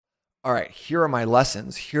all right, here are my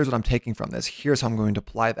lessons. Here's what I'm taking from this. Here's how I'm going to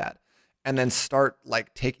apply that. And then start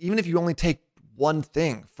even if you only take one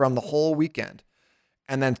thing from the whole weekend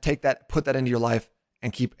and then take that, put that into your life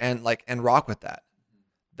and and rock with that.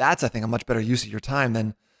 That's, I think, a much better use of your time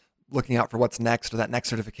than looking out for what's next or that next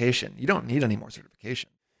certification. You don't need any more certification.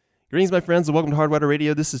 Greetings, my friends, and welcome to Hardwater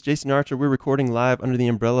Radio. This is Jason Archer. We're recording live under the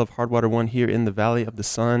umbrella of Hardwater One here in the Valley of the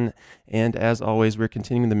Sun. And as always, we're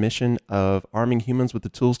continuing the mission of arming humans with the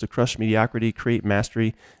tools to crush mediocrity, create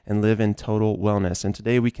mastery, and live in total wellness. And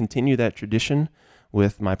today we continue that tradition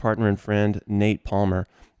with my partner and friend, Nate Palmer.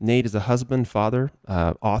 Nate is a husband, father,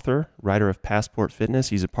 author, writer of Passport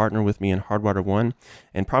Fitness. He's a partner with me in Hardwater One,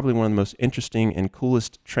 and probably one of the most interesting and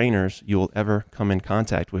coolest trainers you will ever come in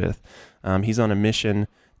contact with. He's on a mission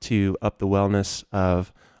to up the wellness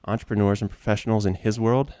of entrepreneurs and professionals in his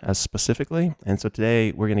world as specifically. And so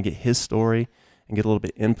today we're going to get his story and get a little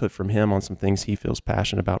bit input from him on some things he feels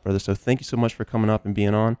passionate about, brother. So thank you so much for coming up and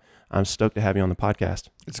being on. I'm stoked to have you on the podcast.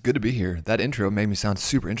 It's good to be here. That intro made me sound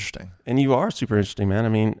super interesting. And you are super interesting, man. I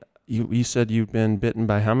mean, you said you've been bitten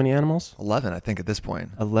by how many animals? 11, I think, at this point.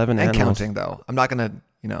 11 and animals. Counting, though. I'm not going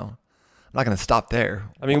to stop there.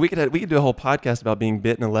 I mean, we could do a whole podcast about being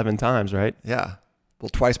bitten 11 times, right? Yeah. Well,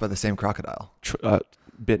 twice by the same crocodile.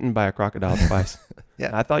 Bitten by a crocodile twice. Yeah.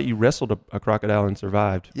 I thought you wrestled a crocodile and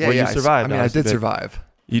survived. Yeah, well, you survived. I did survive.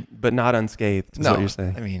 But not unscathed, is what you're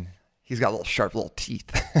saying. I mean, he's got sharp little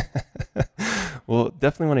teeth. Well,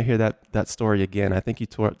 definitely want to hear that story again. I think you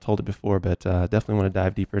told it before, but definitely want to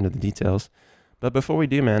dive deeper into the details. But before we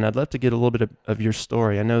do, man, I'd love to get a little bit of your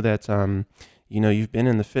story. I know that you've been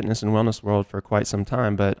in the fitness and wellness world for quite some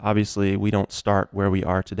time, but obviously we don't start where we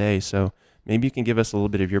are today. So maybe you can give us a little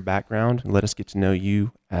bit of your background and let us get to know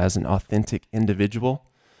you as an authentic individual.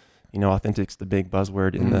 You know, authentic's the big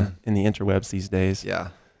buzzword in the interwebs these days. Yeah.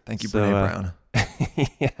 Thank you, Brene Brown.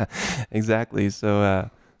 Yeah, exactly. So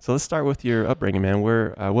let's start with your upbringing, man.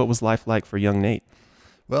 What was life like for young Nate?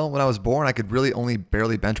 Well, when I was born, I could really only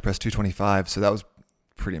barely bench press 225, so that was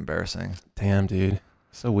pretty embarrassing. Damn, dude.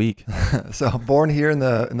 So weak. So I'm born here in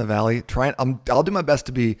the valley. I'll do my best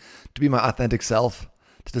to be my authentic self,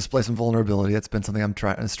 to display some vulnerability. That's been something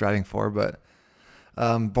I'm striving for. But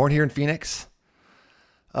born here in Phoenix.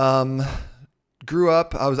 Grew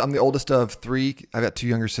up. I'm the oldest of three. I've got two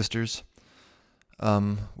younger sisters,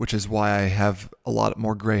 which is why I have a lot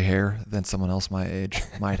more gray hair than someone else my age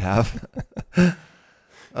might have. You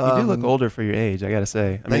do look older for your age, I gotta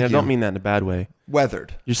say. I mean, I don't mean that in a bad way.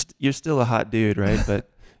 Weathered. You're still a hot dude, right? But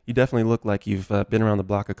you definitely look like you've been around the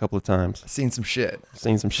block a couple of times. Seen some shit.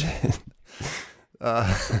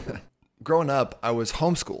 Growing up, I was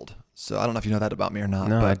homeschooled. So I don't know if you know that about me or not.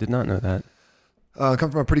 No, I did not know that. I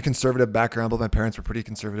come from a pretty conservative background. Both my parents were pretty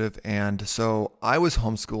conservative. And so I was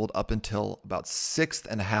homeschooled up until about 6th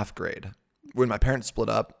and a half grade. When my parents split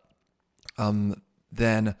up,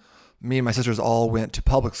 then me and my sisters all went to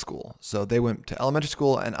public school. So they went to elementary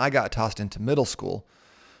school and I got tossed into middle school,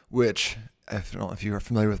 which I don't know if you are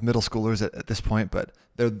familiar with middle schoolers at this point, but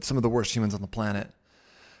they're some of the worst humans on the planet.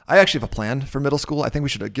 I actually have a plan for middle school. I think we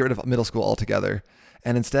should get rid of middle school altogether.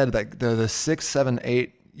 And instead, they're the 6, 7,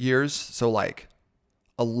 8 years. So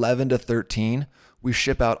 11 to 13, we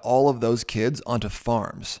ship out all of those kids onto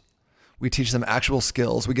farms. We teach them actual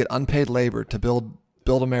skills. We get unpaid labor to build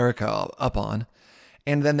America up on.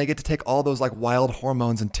 And then they get to take all those wild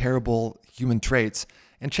hormones and terrible human traits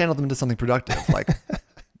and channel them into something productive,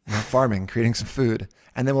 farming, creating some food.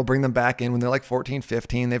 And then we'll bring them back in when they're 14,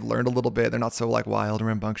 15. They've learned a little bit. They're not so wild and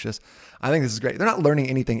rambunctious. I think this is great. They're not learning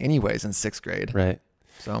anything anyways in 6th grade. Right.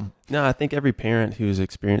 So no, I think every parent who's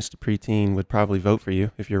experienced a preteen would probably vote for you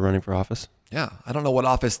if you're running for office. Yeah. I don't know what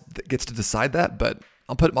office gets to decide that, but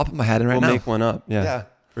I'll put my hat in right now. We'll make one up. Yeah,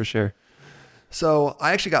 for sure. So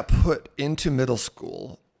I actually got put into middle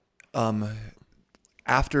school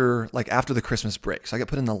after the Christmas break. So I got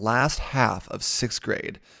put in the last half of 6th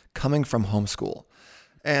grade coming from homeschool.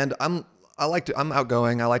 And I'm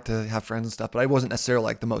outgoing. I like to have friends and stuff, but I wasn't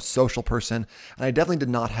necessarily the most social person. And I definitely did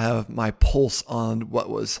not have my pulse on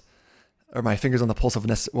my fingers on the pulse of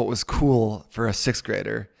what was cool for a 6th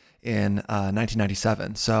grader in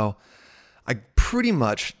 1997. So I pretty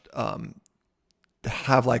much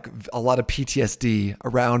have a lot of PTSD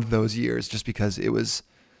around those years just because it was,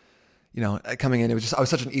 coming in, I was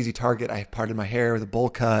such an easy target. I parted my hair with a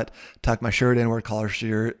bowl cut, tucked my shirt in, wore collar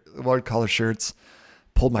shirts,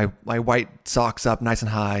 pulled my white socks up nice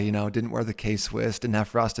and high, didn't wear the K-Swiss, didn't have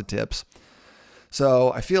frosted tips.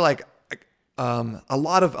 So I feel like a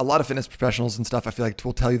lot of fitness professionals and stuff, I feel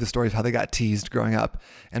will tell you the story of how they got teased growing up.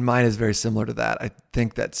 And mine is very similar to that. I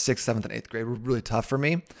think that 6th, 7th, and 8th grade were really tough for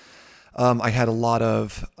me. I had a lot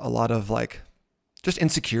of like just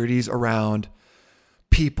insecurities around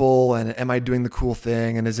people and am I doing the cool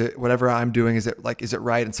thing? And is it whatever I'm doing? Is it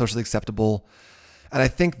right and socially acceptable? And I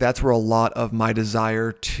think that's where a lot of my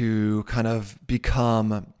desire to kind of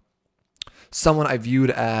become someone I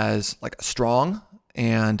viewed as like strong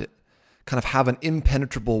and kind of have an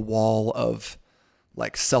impenetrable wall of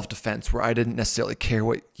like self-defense where I didn't necessarily care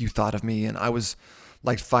what you thought of me. And I was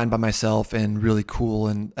like fine by myself and really cool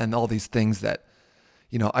and all these things that,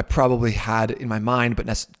 you know, I probably had in my mind, but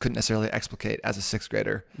couldn't necessarily explicate as a sixth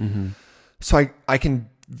grader. Mm-hmm. So I can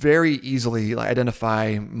very easily like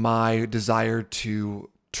identify my desire to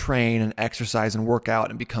train and exercise and work out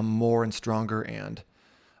and become more and stronger and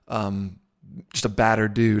just a badder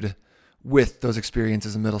dude with those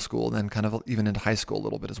experiences in middle school and then kind of even into high school a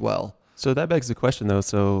little bit as well. So that begs the question though.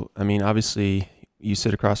 So, I mean, obviously you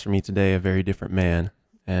sit across from me today, a very different man,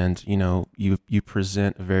 and, you know, you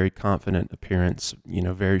present a very confident appearance, you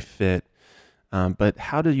know, very fit. But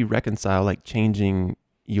how do you reconcile like changing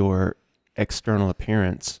your external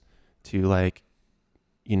appearance to like,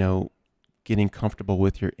 you know, getting comfortable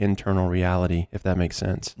with your internal reality, if that makes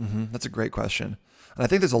sense? Mm-hmm. That's a great question. And I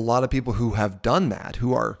think there's a lot of people who have done that,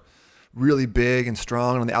 who are really big and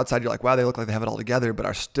strong. And on the outside, you're like, wow, they look like they have it all together, but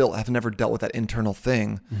have never dealt with that internal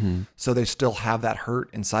thing. Mm-hmm. So they still have that hurt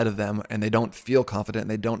inside of them and they don't feel confident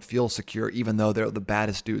and they don't feel secure, even though they're the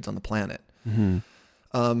baddest dudes on the planet.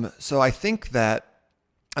 Mm-hmm. So I think that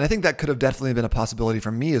could have definitely been a possibility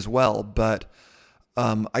for me as well. But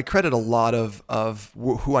I credit a lot of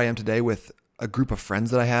who I am today with a group of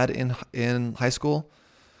friends that I had in high school.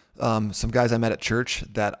 Some guys I met at church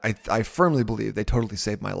that I firmly believe they totally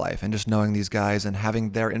saved my life, and just knowing these guys and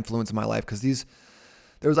having their influence in my life, because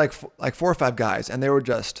there was like 4 or 5 guys and they were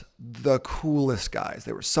just the coolest guys.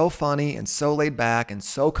 They were so funny and so laid back and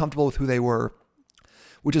so comfortable with who they were,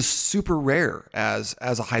 which is super rare as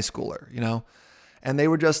a high schooler, you know, and they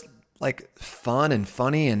were just like fun and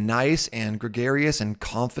funny and nice and gregarious and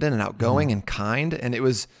confident and outgoing and kind. And it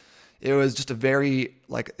was just a very,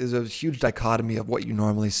 like, there's a huge dichotomy of what you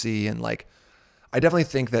normally see. And like, I definitely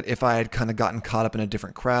think that if I had kind of gotten caught up in a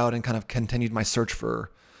different crowd and kind of continued my search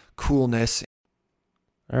for coolness.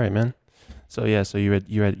 All right, man. So yeah, so you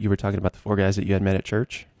were talking about the 4 guys that you had met at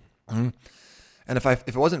church. Mm-hmm. And if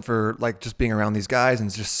it wasn't for like just being around these guys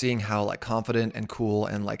and just seeing how like confident and cool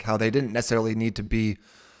and like how they didn't necessarily need to be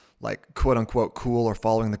like quote unquote cool or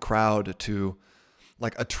following the crowd to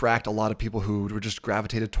like attract a lot of people who were just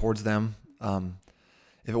gravitated towards them.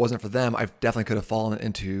 If it wasn't for them, I definitely could have fallen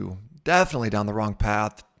into definitely down the wrong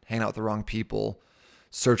path, hanging out with the wrong people,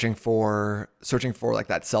 searching for like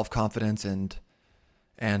that self-confidence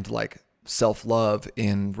and like self-love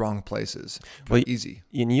in wrong places. Easy.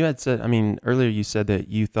 And you had said, I mean, earlier you said that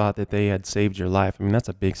you thought that they had saved your life. I mean, that's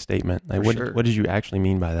a big statement. Like, what did you actually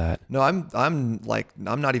mean by that? No, I'm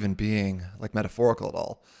not even being like metaphorical at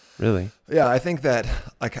all. Really? Yeah, I think that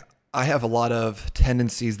like I have a lot of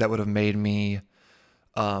tendencies that would have made me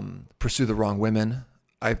pursue the wrong women.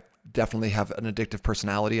 I definitely have an addictive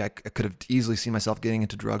personality. I could have easily seen myself getting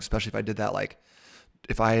into drugs, especially if I did that. Like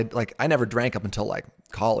if I had I never drank up until like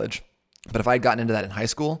college, but if I had gotten into that in high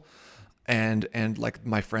school and like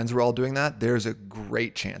my friends were all doing that, there's a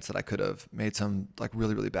great chance that I could have made some like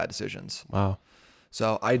really, really bad decisions. Wow.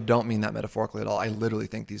 So I don't mean that metaphorically at all. I literally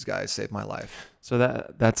think these guys saved my life. So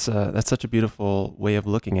that's such a beautiful way of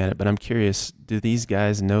looking at it. But I'm curious, do these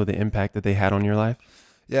guys know the impact that they had on your life?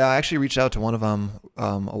 Yeah, I actually reached out to one of them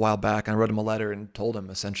a while back, and I wrote him a letter and told him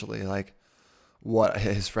essentially like what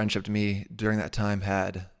his friendship to me during that time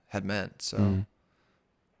had meant. So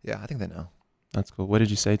yeah, I think they know. That's cool. What did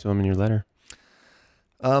you say to him in your letter?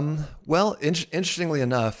 Well, interestingly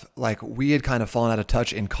enough, like we had kind of fallen out of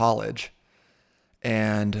touch in college.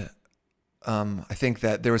 And I think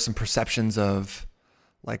that there was some perceptions of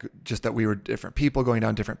like just that we were different people going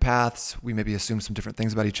down different paths. We maybe assumed some different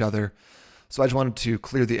things about each other. So I just wanted to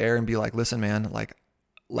clear the air and be like, listen, man, like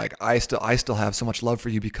I still have so much love for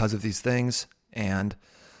you because of these things. And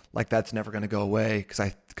like, that's never going to go away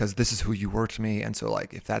because this is who you were to me. And so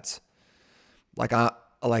like, if that's like,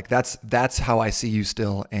 that's how I see you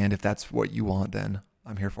still. And if that's what you want, then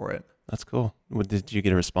I'm here for it. That's cool. Did you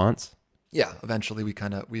get a response? Yeah, eventually we've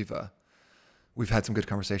had some good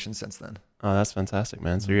conversations since then. Oh, that's fantastic,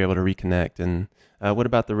 man. So you're able to reconnect. And what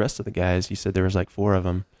about the rest of the guys? You said there was like 4 of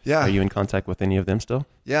them. Yeah. Are you in contact with any of them still?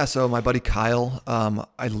 Yeah. So my buddy Kyle,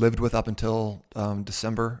 I lived with up until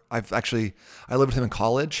December. I lived with him in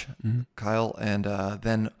college, Kyle, and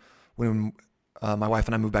then when my wife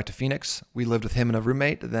and I moved back to Phoenix, we lived with him and a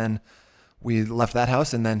roommate. Then we left that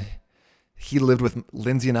house, and then he lived with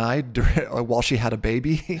Lindsay and I while she had a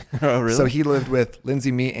baby. Oh, really? So he lived with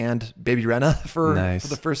Lindsay, me, and baby Renna for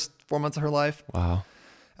the first 4 months of her life. Wow.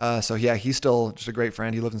 So yeah, he's still just a great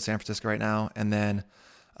friend. He lives in San Francisco right now. And then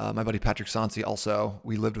my buddy Patrick Sansi also,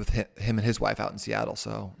 we lived with him and his wife out in Seattle.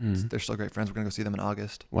 So they're still great friends. We're going to go see them in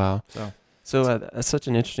August. Wow. So that's such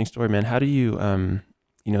an interesting story, man. How do you,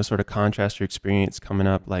 sort of contrast your experience coming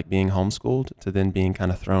up, like being homeschooled to then being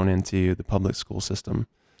kind of thrown into the public school system?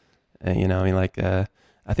 I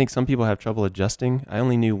think some people have trouble adjusting. I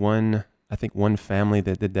only knew one family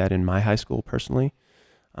that did that in my high school personally,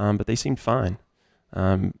 but they seemed fine.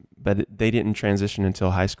 But they didn't transition until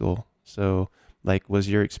high school. So like, was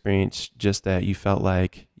your experience just that you felt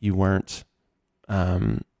like you weren't,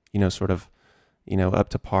 up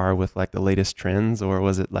to par with like the latest trends, or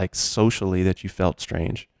was it like socially that you felt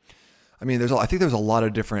strange? I mean, I think there's a lot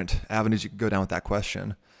of different avenues you could go down with that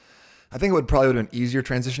question. I think it would probably have been easier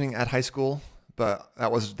transitioning at high school, but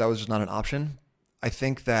that was just not an option. I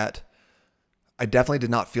think that I definitely did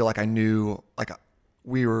not feel like I knew, like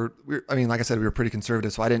like I said, we were pretty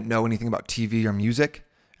conservative, so I didn't know anything about TV or music.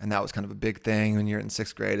 And that was kind of a big thing when you're in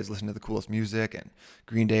 6th grade, is listening to the coolest music and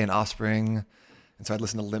Green Day and Offspring. And so I'd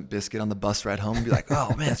listen to Limp Bizkit on the bus ride home and be like,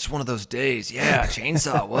 oh man, it's one of those days. Yeah,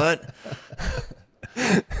 Chainsaw, what?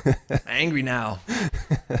 Angry now.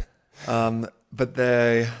 But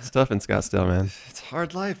stuff in Scottsdale, man. It's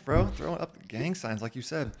hard life, bro. Throwing up gang signs, like you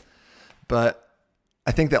said. But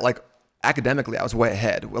I think that like academically, I was way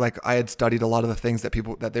ahead. Like I had studied a lot of the things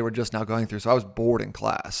that they were just now going through. So I was bored in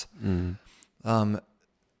class.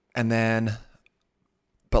 And then,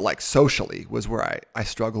 but like socially was where I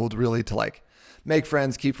struggled really to like make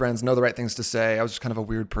friends, keep friends, know the right things to say. I was just kind of a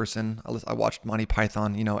weird person. I watched Monty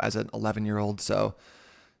Python, as an 11-year-old. So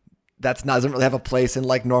doesn't really have a place in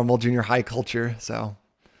like normal junior high culture. So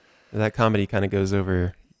that comedy kind of goes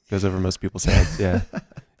over most people's heads. Yeah.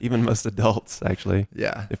 Even most adults, actually.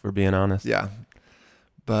 Yeah. If we're being honest. Yeah.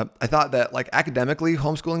 But I thought that like academically,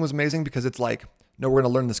 homeschooling was amazing because it's like, no, we're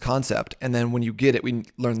going to learn this concept. And then when you get it, we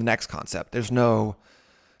learn the next concept. Did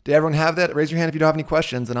everyone have that? Raise your hand if you don't have any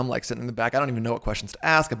questions. And I'm like sitting in the back. I don't even know what questions to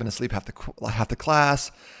ask. I've been asleep half the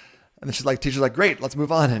class. And then teacher's like, great, let's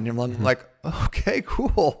move on. And I'm like, okay,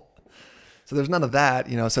 cool. So there's none of that,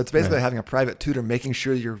 so it's basically having a private tutor, making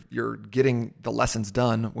sure you're getting the lessons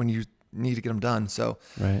done when you need to get them done. So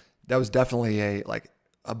that was definitely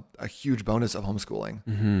a huge bonus of homeschooling.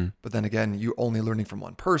 Mm-hmm. But then again, you're only learning from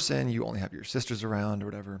one person. You only have your sisters around or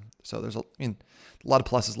whatever. So there's a lot of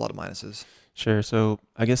pluses, a lot of minuses. Sure. So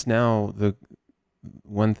I guess now the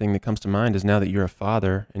one thing that comes to mind is, now that you're a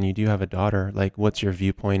father and you do have a daughter, like what's your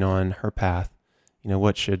viewpoint on her path?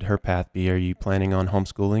 What should her path be? Are you planning on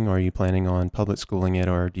homeschooling, or are you planning on public schooling it,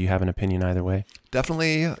 or do you have an opinion either way?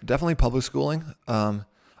 Definitely public schooling. Up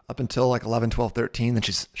until like 11, 12, 13, then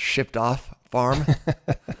she's shipped off farm.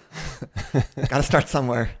 Got to start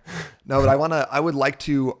somewhere. No, but I would like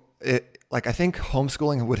to, I think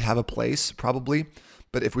homeschooling would have a place probably,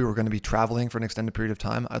 but if we were going to be traveling for an extended period of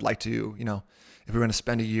time, I'd like to, if we were going to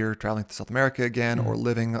spend a year traveling to South America again, or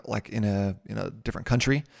living like in a different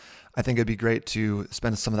country, I think it'd be great to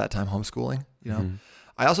spend some of that time homeschooling.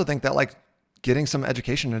 I also think that like getting some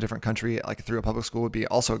education in a different country, like through a public school, would be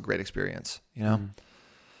also a great experience.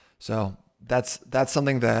 So that's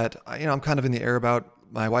something that I'm kind of in the air about.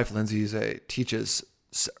 My wife Lindsay teaches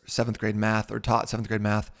 7th grade math, or taught 7th grade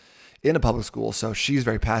math in a public school, so she's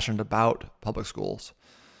very passionate about public schools.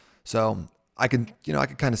 So I can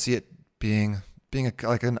kind of see it being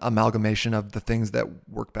like an amalgamation of the things that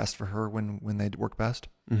work best for her when they work best.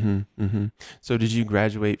 Mm-hmm, mm-hmm. So did you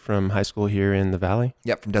graduate from high school here in the Valley?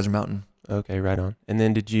 Yep, from Desert Mountain. Okay, right on. And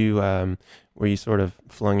then did you, were you sort of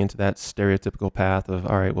flung into that stereotypical path of,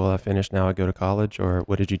 all right, well, I finished, now I go to college, or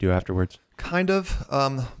what did you do afterwards? Kind of.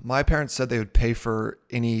 My parents said they would pay for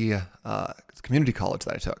any community college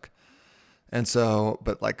that I took. And so,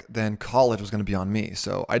 but like then college was going to be on me.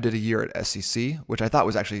 So I did a year at SCC, which I thought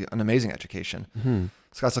was actually an amazing education. Mm-hmm.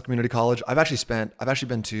 Scottsdale Community College. I've actually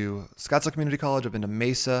been to Scottsdale Community College. I've been to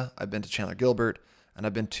Mesa. I've been to Chandler Gilbert, and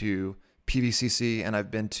I've been to PVCC, and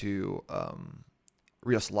I've been to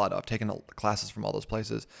Rio Salado. I've taken classes from all those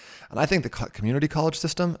places. And I think the community college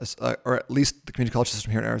system, or at least the community college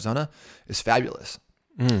system here in Arizona, is fabulous.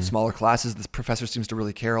 Smaller classes. The professor seems to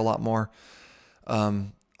really care a lot more.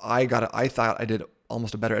 I thought I did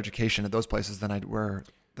almost a better education at those places than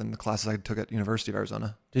the classes I took at University of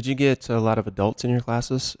Arizona. Did you get a lot of adults in your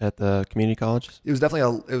classes at the community colleges? It was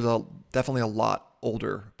definitely a lot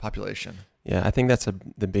older population. Yeah, I think that's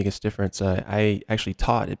the biggest difference. I actually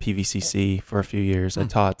taught at PVCC for a few years. I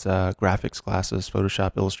taught graphics classes,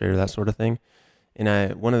 Photoshop, Illustrator, that sort of thing.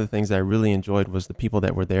 And one of the things that I really enjoyed was the people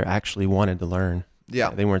that were there actually wanted to learn.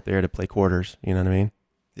 Yeah. They weren't there to play quarters. You know what I mean?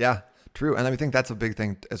 Yeah, true. And I think that's a big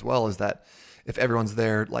thing as well, is that if everyone's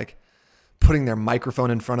there, like putting their microphone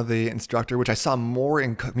in front of the instructor, which I saw more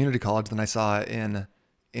in community college than I saw in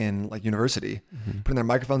like university, putting their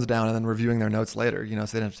microphones down and then reviewing their notes later, so they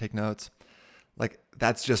didn't have to take notes. Like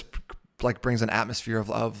that's just like brings an atmosphere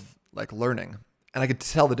of like learning. And I could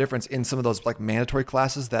tell the difference in some of those like mandatory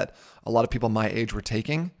classes that a lot of people my age were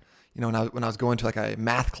taking. When I was going to like a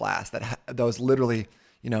math class that was literally,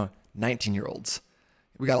 19-year-olds.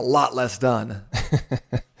 We got a lot less done.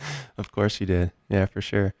 Of course you did. Yeah, for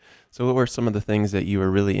sure. So what were some of the things that you were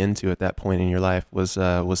really into at that point in your life? Was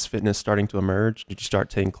fitness starting to emerge? Did you start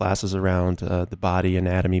taking classes around the body,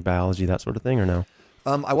 anatomy, biology, that sort of thing, or no?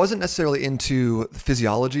 I wasn't necessarily into the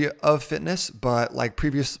physiology of fitness, but like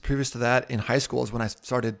previous to that in high school is when I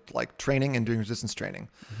started like training and doing resistance training.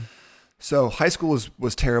 Mm-hmm. So high school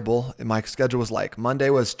was terrible. And my schedule was like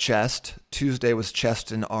Monday was chest, Tuesday was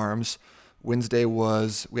chest and arms, Wednesday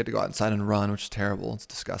was we had to go outside and run, which is terrible. It's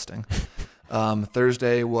disgusting.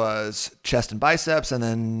 Thursday was chest and biceps, and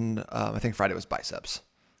then I think Friday was biceps.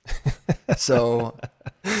 So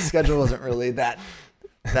schedule wasn't really that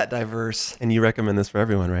diverse. And you recommend this for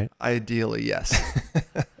everyone, right? Ideally, yes.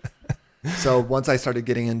 So once I started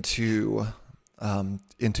getting into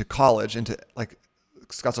college, into like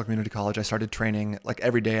Scottsdale Community College, I started training like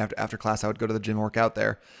every day after class. I would go to the gym, work out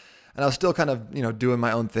there. And I was still kind of, doing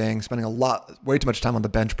my own thing, spending way too much time on the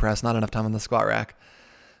bench press, not enough time on the squat rack.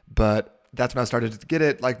 But that's when I started to get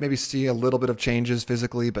it, like maybe see a little bit of changes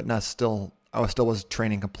physically, but I still was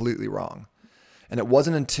training completely wrong. And it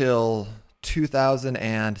wasn't until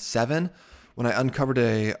 2007 when I uncovered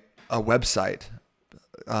a website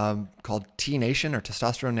called T Nation or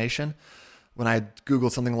Testosterone Nation. When I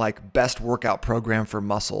Googled something like best workout program for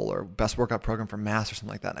muscle or best workout program for mass or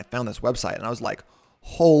something like that, and I found this website and I was like,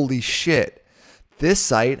 holy shit, this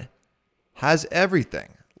site has everything.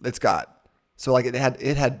 So like it had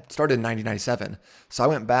started in 1997. So I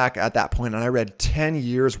went back at that point and I read 10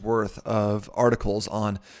 years worth of articles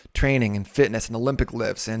on training and fitness and Olympic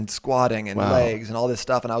lifts and squatting and legs and all this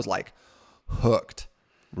stuff. And I was like hooked.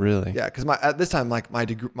 Really? Yeah. Cause at this time, like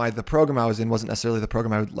the program I was in wasn't necessarily the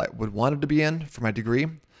program I would wanted to be in for my degree.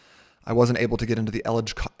 I wasn't able to get into the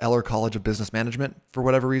Eller College of Business Management for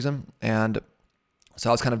whatever reason. And so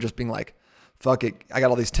I was kind of just being like, fuck it. I got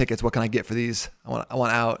all these tickets. What can I get for these? I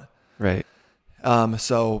want out. Right.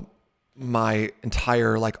 So my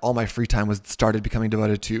entire, like all my free time started becoming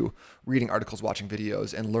devoted to reading articles, watching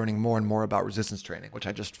videos, and learning more and more about resistance training, which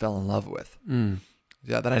I just fell in love with.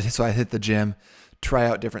 Yeah. So I hit the gym, try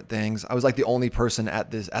out different things. I was like the only person at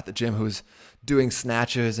the gym who was doing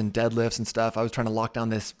snatches and deadlifts and stuff. I was trying to lock down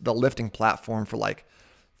the lifting platform for like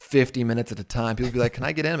 50 minutes at a time. People would be like, can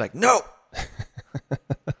I get in? I'm like, no,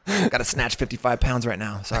 got to snatch 55 pounds right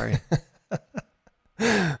now. Sorry.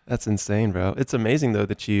 That's insane, bro. It's amazing though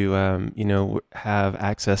that you, have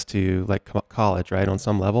access to like college, right? On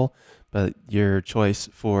some level, but your choice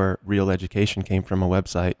for real education came from a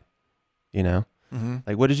website, Mm-hmm.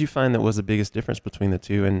 Like what did you find that was the biggest difference between the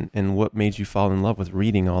two, and what made you fall in love with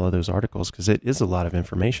reading all of those articles? Because it is a lot of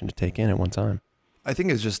information to take in at one time. I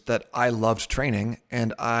think it's just that I loved training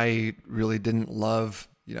and I really didn't love,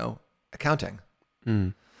 accounting.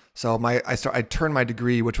 So I turned my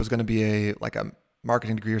degree, which was going to be a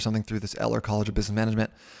marketing degree or something, through this Eller College of Business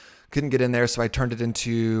Management. Couldn't get in there, so I turned it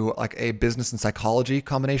into like a business and psychology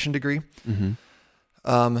combination degree.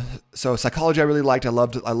 Mm-hmm. So psychology I really liked. I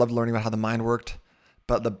loved learning about how the mind worked,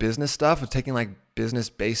 but the business stuff was taking like business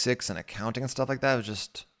basics and accounting and stuff like that. It was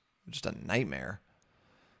just a nightmare.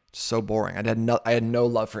 So boring. I had no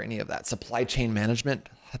love for any of that. Supply chain management,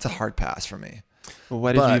 that's a hard pass for me. Well,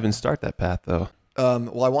 why did you even start that path though?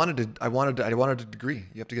 Well, I wanted a degree.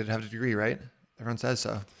 You have to have a degree, right? Everyone says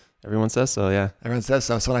so. Everyone says so, yeah. Everyone says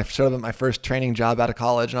so. So when I showed up at my first training job out of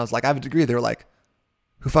college and I was like, I have a degree, they were like,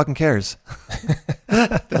 who fucking cares?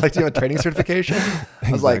 They're like, do you have a training certification?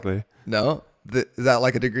 I was like, no. Is that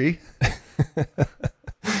like a degree?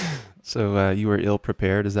 So you were ill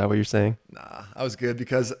prepared. Is that what you're saying? Nah, I was good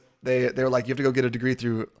because they were like, you have to go get a degree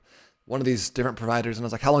through one of these different providers. And I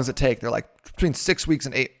was like, how long does it take? They're like between 6 weeks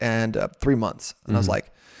and 3 months. And I was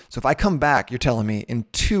like, so if I come back, you're telling me in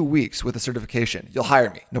 2 weeks with a certification, you'll hire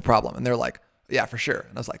me, no problem. And they're like, yeah, for sure.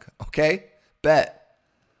 And I was like, okay, bet.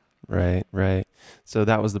 Right. So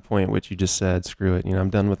that was the point at which you just said, screw it. I'm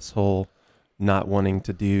done with this whole not wanting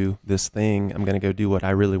to do this thing. I'm going to go do what I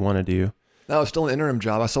really want to do. No, it was still an interim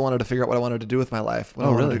job. I still wanted to figure out what I wanted to do with my life. What I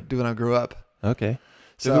wanted to do when I grew up. Okay.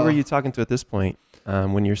 So who were you talking to at this point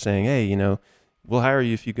when you're saying, hey, we'll hire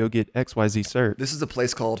you if you go get XYZ cert. This is a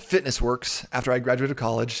place called Fitness Works after I graduated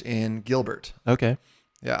college in Gilbert. Okay.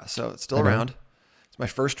 Yeah, so it's still Okay. around. It's my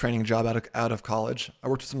first training job out of college. I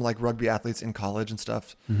worked with some like rugby athletes in college and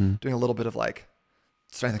stuff, doing a little bit of like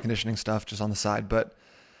strength and conditioning stuff just on the side. But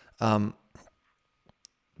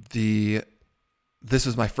this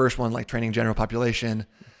was my first one, like training general population.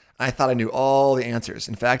 I thought I knew all the answers.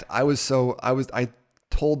 In fact, I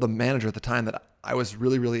told the manager at the time that I was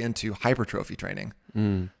really, really into hypertrophy training.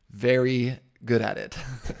 Very good at it.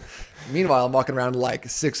 Meanwhile, I'm walking around like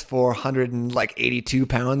 6'4", 182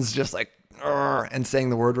 pounds, just like, and saying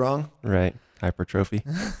the word wrong. Right. Hypertrophy.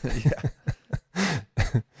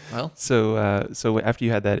 Yeah. Well, So after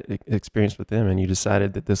you had that experience with them and you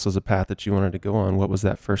decided that this was a path that you wanted to go on, what was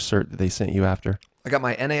that first cert that they sent you after? I got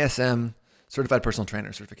my NASM certified personal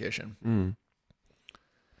trainer certification.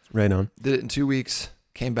 Right on. Did it in 2 weeks,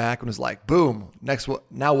 came back and was like, boom, next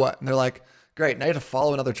what? Now what? And they're like, great, now you have to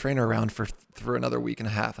follow another trainer around for another week and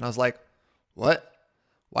a half. And I was like, what?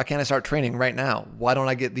 Why can't I start training right now? Why don't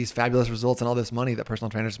I get these fabulous results and all this money that personal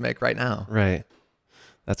trainers make right now? Right.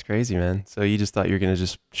 That's crazy, man. So you just thought you were going to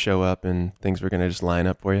just show up and things were going to just line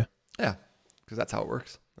up for you? Yeah, because that's how it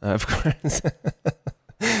works. Of course.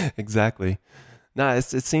 Exactly. No, it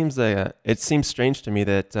seems strange to me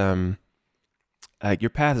that your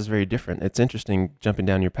path is very different. It's interesting jumping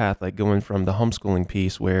down your path, like going from the homeschooling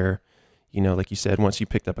piece where, like you said, once you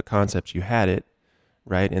picked up a concept, you had it,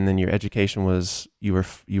 right? And then your education was, you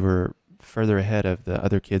were further ahead of the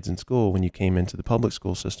other kids in school when you came into the public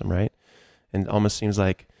school system, right? And it almost seems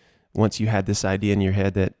like once you had this idea in your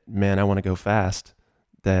head that, man, I want to go fast,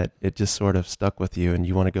 that it just sort of stuck with you and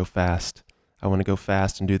you want to go fast. I want to go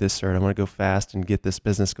fast and do this, cert. I want to go fast and get this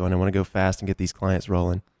business going. I want to go fast and get these clients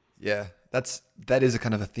rolling. Yeah, that is a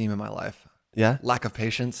kind of a theme in my life. Yeah? Lack of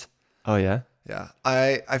patience. Oh, yeah? Yeah.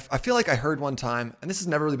 I feel like I heard one time, and this has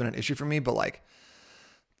never really been an issue for me, but like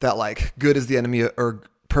that, like good is the enemy or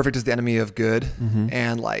perfect is the enemy of good,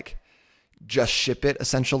 and like just ship it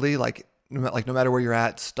essentially. Like no matter where you're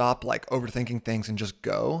at, stop like overthinking things and just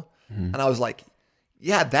go. And I was like,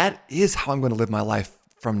 yeah, that is how I'm going to live my life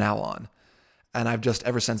from now on. And I've just,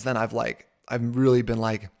 ever since then, I've really been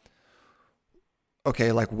like,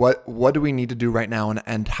 okay, like what do we need to do right now?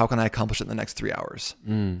 And how can I accomplish it in the next 3 hours?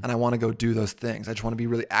 And I want to go do those things. I just want to be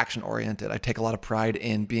really action oriented. I take a lot of pride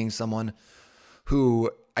in being someone who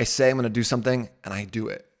I say I'm going to do something and I do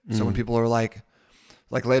it. So when people are like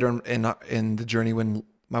later in the journey, when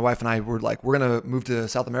my wife and I were like, we're going to move to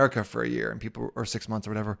South America for a year or 6 months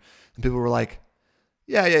or whatever. And people were like,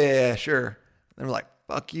 yeah, sure. And we're like,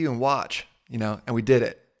 fuck you and watch, and we did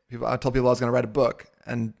it. I told people I was going to write a book.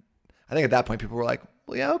 And I think at that point people were like,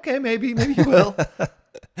 well, yeah, okay, maybe you will.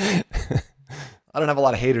 I don't have a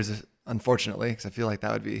lot of haters, unfortunately, because I feel like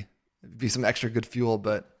that would be some extra good fuel,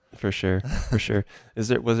 but For sure. Was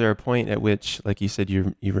there a point at which, like you said,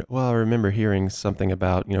 I remember hearing something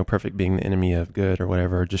about, perfect being the enemy of good or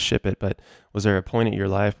whatever, or just ship it. But was there a point in your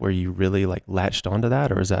life where you really like latched onto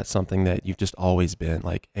that? Or is that something that you've just always been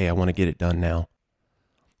like, hey, I want to get it done now?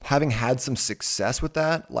 having had some success with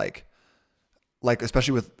that, like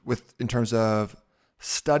especially with in terms of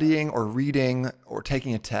studying or reading or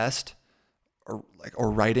taking a test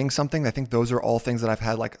or writing something, I think those are all things that I've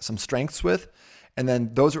had like some strengths with. And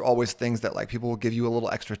then those are always things that like people will give you a little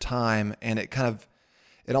extra time, and it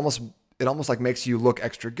almost like makes you look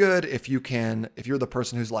extra good if you're the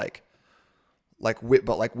person who's like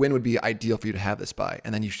when would be ideal for you to have this by,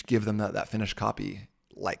 and then you should give them that finished copy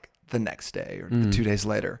like the next day or 2 days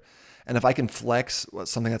later. And if I can flex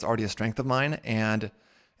something that's already a strength of mine and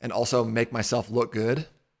also make myself look good,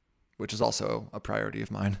 which is also a priority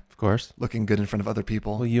of mine. Of course. Looking good in front of other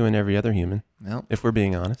people. Well, you and every other human, Yep. if we're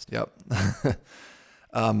being honest. Yep.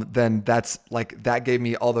 Then that's like, that gave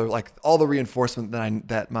me all the reinforcement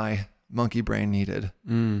that my monkey brain needed.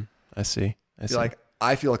 I see.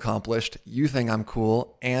 I feel accomplished. You think I'm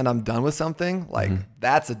cool and I'm done with something. Like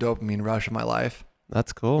that's a dopamine rush in my life.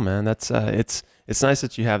 That's cool, man. That's it's nice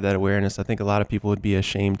that you have that awareness. I think a lot of people would be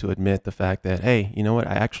ashamed to admit the fact that, hey, you know what?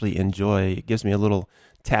 I actually enjoy, it gives me a little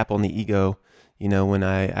tap on the ego, when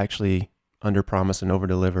I actually underpromise and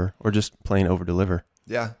overdeliver, or just plain overdeliver.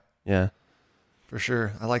 Yeah. Yeah. For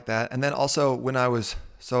sure. I like that. And then also when I was,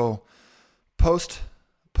 post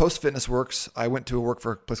Fitness Works, I went to work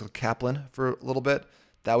for a place called Kaplan for a little bit.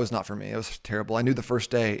 That was not for me. It was terrible. I knew the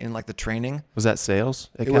first day in like the training. Was that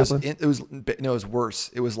sales at Kaplan? Kaplan? It was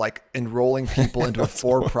worse. It was like enrolling people into a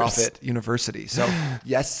for-profit university. So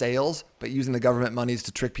yes, sales, but using the government monies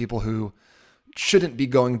to trick people who shouldn't be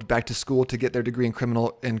going back to school to get their degree in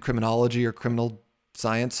criminology or criminal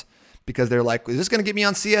science, because they're like, is this going to get me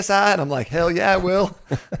on CSI? And I'm like, hell yeah, it will.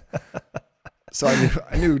 So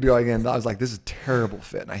I knew going in, I was like, this is a terrible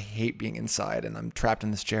fit and I hate being inside and I'm trapped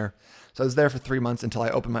in this chair. So I was there for 3 months until I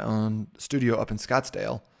opened my own studio up in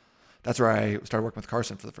Scottsdale. That's where I started working with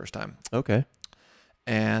Carson for the first time. Okay.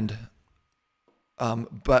 And,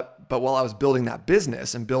 but while I was building that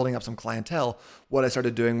business and building up some clientele, what I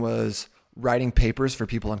started doing was writing papers for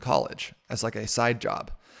people in college as like a side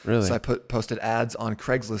job. Really? So I posted ads on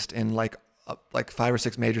Craigslist in like 5 or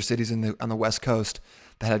 6 major cities on the West Coast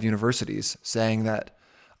that have universities saying that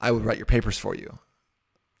I would write your papers for you.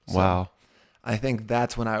 So wow. I think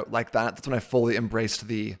that's when that's when I fully embraced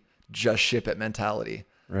the just ship it mentality.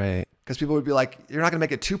 Right. Because people would be like, you're not going to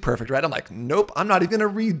make it too perfect, right? I'm like, nope, I'm not even going to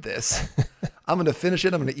read this. I'm going to finish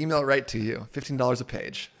it. I'm going to email it right to you. $15 a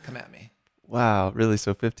page. Come at me. Wow. Really?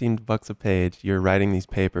 So $15 a page, you're writing these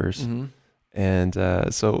papers. Mm-hmm.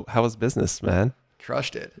 And so how was business, man?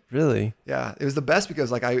 Crushed it. Really? Yeah. It was the best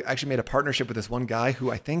because like I actually made a partnership with this one guy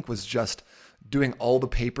who I think was just doing all the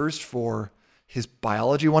papers for his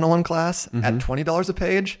biology 101 class at $20 a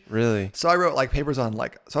page. Really? So I wrote like papers on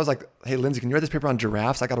so I was like, hey, Lindsay, can you write this paper on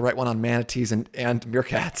giraffes? I got to write one on manatees and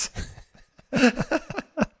meerkats.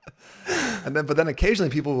 But then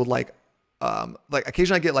occasionally people would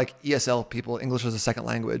occasionally I get like ESL people, English as a second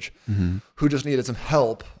language, who just needed some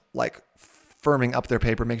help, like firming up their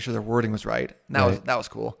paper, making sure their wording was right. And that was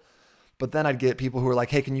cool. But then I'd get people who were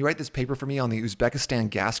like, hey, can you write this paper for me on the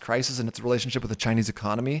Uzbekistan gas crisis and its relationship with the Chinese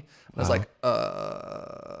economy? And I was like,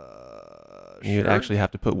 You'd sure. actually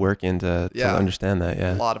have to put work into to understand that.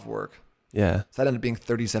 Yeah. A lot of work. Yeah. So that ended up being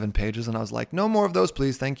 37 pages. And I was like, no more of those,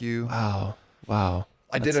 please. Thank you. Wow.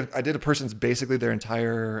 I did a person's basically their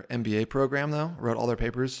entire MBA program though. Wrote all their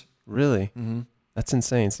papers. Really? Mm-hmm. That's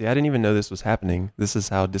insane. See, I didn't even know this was happening. This is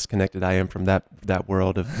how disconnected I am from that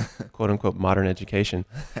world of quote unquote modern education.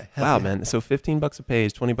 Wow, man. So $15 a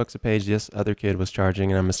page, $20 a page, this other kid was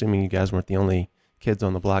charging, and I'm assuming you guys weren't the only kids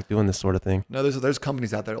on the block doing this sort of thing. No, there's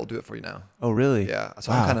companies out there that'll do it for you now. Oh, really? Yeah.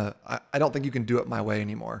 So wow. I don't think you can do it my way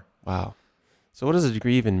anymore. Wow. So what does a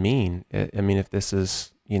degree even mean? I mean, if this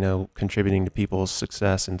is, contributing to people's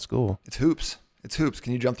success in school. It's hoops.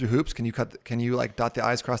 Can you jump through hoops? Can you like dot the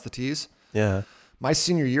I's, cross the T's? Yeah. My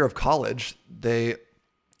senior year of college, I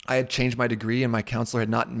had changed my degree and my counselor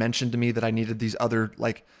had not mentioned to me that I needed these other,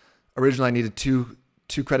 originally I needed two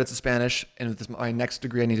credits of Spanish, and with my next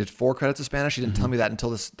degree I needed 4 credits of Spanish. She didn't tell me that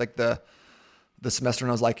until the semester,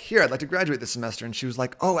 and I was like, here, I'd like to graduate this semester. And she was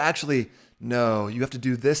like, oh, actually, no, you have to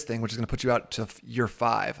do this thing, which is going to put you out to year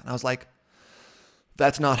 5. And I was like,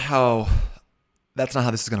 that's not how this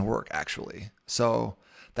is going to work, actually. So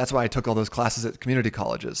that's why I took all those classes at community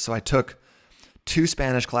colleges. So I took 2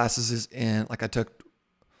 Spanish classes I took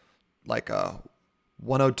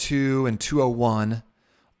 102 and 201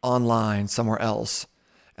 online somewhere else.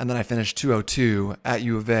 And then I finished 202 at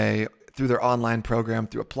U of A through their online program,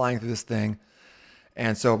 through applying through this thing.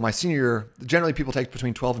 And so my senior year, generally people take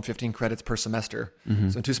between 12 and 15 credits per semester. Mm-hmm.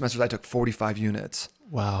 So in 2 semesters, I took 45 units.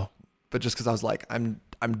 Wow. But just because I was like, I'm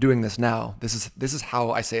doing this now. This is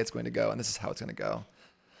how I say it's going to go, and this is how it's going to go.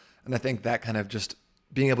 And I think that kind of just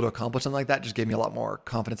being able to accomplish something like that just gave me a lot more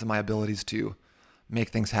confidence in my abilities to make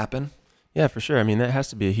things happen. Yeah, for sure. I mean, that has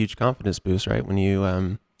to be a huge confidence boost, right? When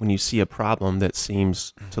you see a problem that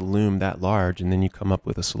seems to loom that large, and then you come up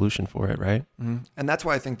with a solution for it, right? Mm-hmm. And that's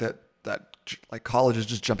why I think that college is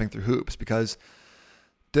just jumping through hoops, because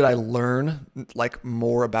did I learn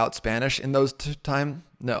more about Spanish in those time?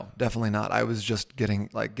 No, definitely not. I was just getting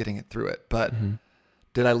it through it. But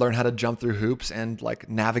did I learn how to jump through hoops and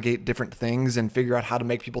navigate different things and figure out how to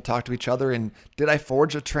make people talk to each other? And did I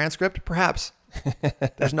forge a transcript? Perhaps.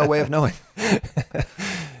 There's no way of knowing.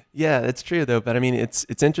 Yeah, it's true though. But I mean,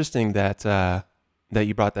 it's interesting that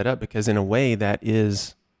you brought that up, because in a way that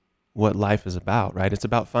is what life is about, right? It's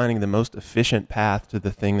about finding the most efficient path to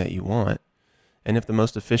the thing that you want. And if the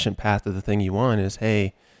most efficient path to the thing you want is,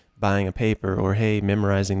 hey, buying a paper, or hey,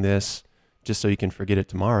 memorizing this just so you can forget it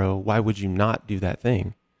tomorrow, why would you not do that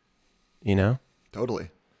thing? Totally.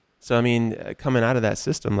 So, I mean, coming out of that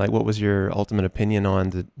system, what was your ultimate opinion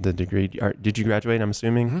on the degree? Did you graduate, I'm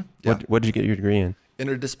assuming? Mm-hmm. Yeah. What did you get your degree in?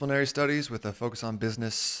 Interdisciplinary studies with a focus on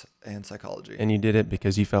business and psychology. And you did it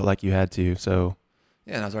because you felt like you had to, so.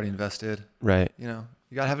 Yeah, and I was already invested. Right. You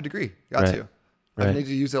got to have a degree. You got to. Right. I need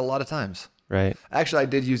to use it a lot of times. Right. Actually, I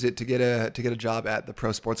did use it to get a job at the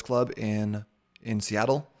Pro Sports Club in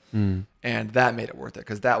Seattle. And that made it worth it,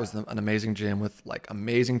 because that was an amazing gym with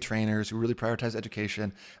amazing trainers who really prioritize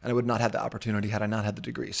education, and I would not have the opportunity had I not had the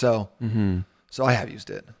degree. So, so I have used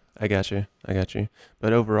it. I got you.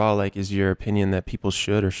 But overall, is your opinion that people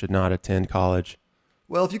should or should not attend college?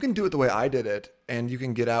 Well, if you can do it the way I did it and you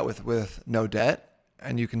can get out with no debt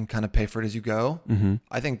and you can kind of pay for it as you go,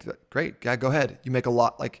 I think great. Yeah, go ahead. You make a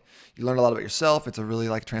lot, like you learn a lot about yourself. It's a really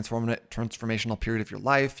like transformational period of your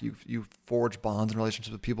life. You forge bonds and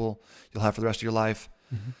relationships with people you'll have for the rest of your life.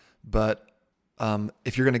 But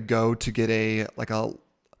if you're going to go to get a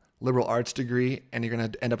liberal arts degree and you're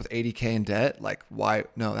going to end up with $80K in debt, like why?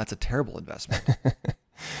 No, that's a terrible investment.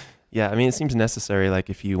 Yeah, I mean, it seems necessary, like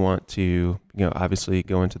if you want to, obviously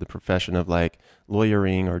go into the profession of like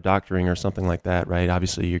lawyering or doctoring or something like that, right?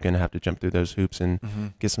 Obviously, you're going to have to jump through those hoops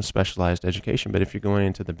and get some specialized education. But if you're going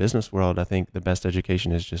into the business world, I think the best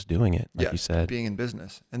education is just doing it, like you said. Being in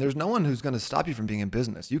business. And there's no one who's going to stop you from being in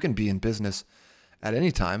business. You can be in business at any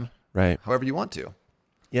time, right? However you want to.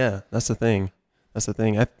 Yeah, that's the thing.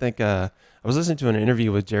 I think I was listening to an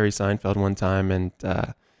interview with Jerry Seinfeld one time, and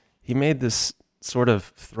he made this sort of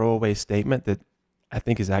throwaway statement that I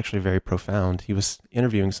think is actually very profound. He was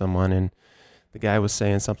interviewing someone and the guy was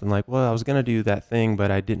saying something like, well, I was going to do that thing, but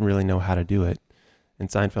I didn't really know how to do it. And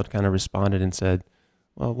Seinfeld kind of responded and said,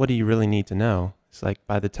 well, what do you really need to know? It's like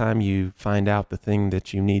by the time you find out the thing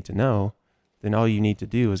that you need to know, then all you need to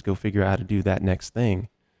do is go figure out how to do that next thing.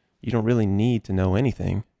 You don't really need to know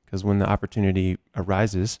anything because when the opportunity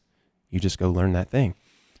arises, you just go learn that thing.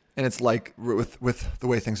 And it's like with the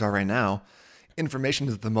way things are right now, information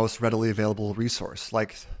is the most readily available resource.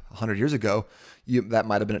 Like 100 years ago, that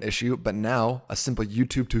might have been an issue, but now a simple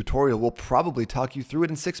YouTube tutorial will probably talk you through it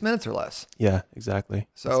in 6 minutes or less. Yeah, exactly.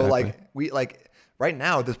 So right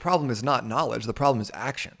now, this problem is not knowledge. The problem is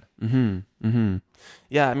action.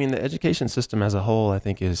 Yeah, I mean, the education system as a whole, I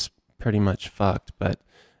think, is pretty much fucked, but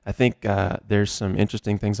I think there's some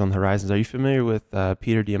interesting things on the horizons. Are you familiar with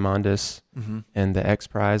Peter Diamandis and the X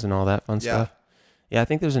Prize and all that fun stuff? Yeah, I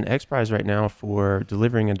think there's an X Prize right now for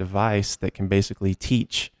delivering a device that can basically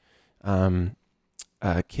teach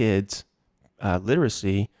kids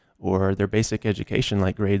literacy or their basic education,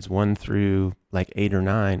 like grades 1 through like 8 or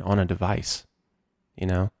 9 on a device,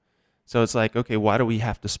 So it's like, okay, why do we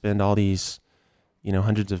have to spend all these,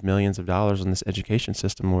 hundreds of millions of dollars on this education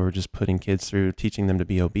system where we're just putting kids through, teaching them to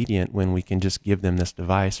be obedient when we can just give them this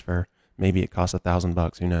device for maybe it costs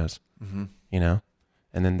 $1,000, who knows,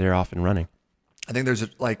 and then they're off and running. I think there's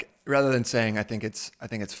rather than saying I think it's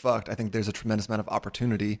fucked, I think there's a tremendous amount of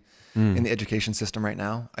opportunity in the education system right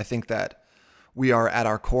now. I think that we are at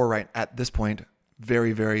our core right at this point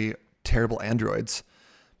very, very terrible androids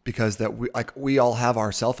because that we all have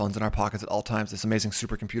our cell phones in our pockets at all times. This amazing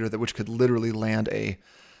supercomputer which could literally land a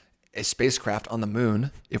spacecraft on the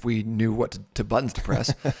moon if we knew what buttons to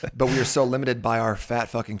press. But we are so limited by our fat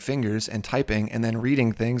fucking fingers and typing and then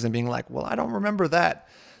reading things and being like, well, I don't remember that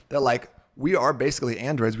like we are basically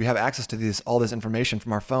androids. We have access to all this information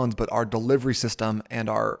from our phones, but our delivery system and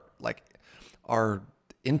our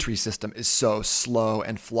entry system is so slow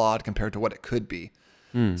and flawed compared to what it could be.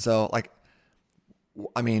 So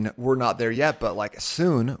I mean, we're not there yet, but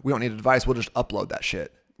soon we don't need a device. We'll just upload that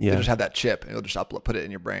shit. You just have that chip and it'll just put it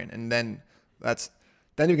in your brain. And then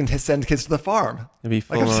you can send kids to the farm. It'd be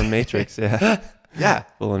full on Matrix. Yeah. Yeah.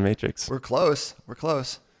 Full on Matrix. We're close.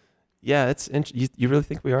 Yeah, you really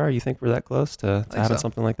think we are? You think we're that close to having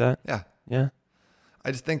something like that? Yeah. Yeah.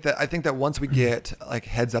 I think that once we get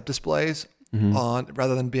heads up displays on,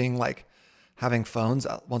 rather than being having phones,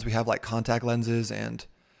 once we have contact lenses and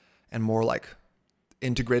more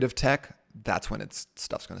integrative tech, that's when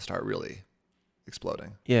stuff's going to start really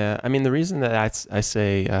exploding. Yeah. I mean, the reason that I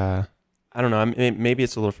say, I don't know, maybe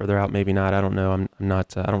it's a little further out, maybe not. I don't know. I'm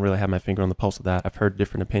not, I don't really have my finger on the pulse of that. I've heard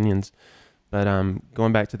different opinions. But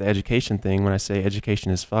going back to the education thing, when I say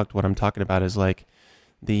education is fucked, what I'm talking about is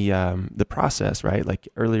the process, right? Like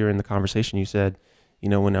earlier in the conversation, you said,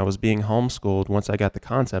 when I was being homeschooled, once I got the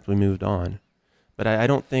concept, we moved on. But I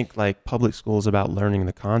don't think public school is about learning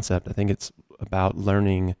the concept. I think it's about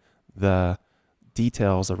learning the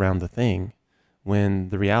details around the thing. When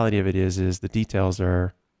the reality of it is the details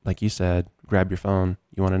are, like you said, grab your phone.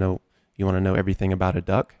 You want to know everything about a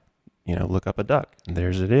duck? Look up a duck and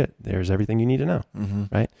there's everything you need to know.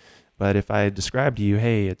 Right. But if I describe to you,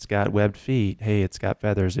 hey, it's got webbed feet. Hey, it's got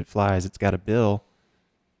feathers. It flies. It's got a bill.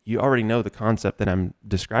 You already know the concept that I'm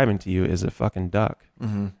describing to you is a fucking duck.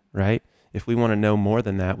 Right. If we want to know more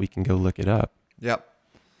than that, we can go look it up. Yep.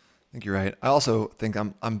 I think you're right. I also think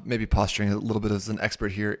I'm maybe posturing a little bit as an expert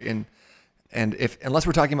here unless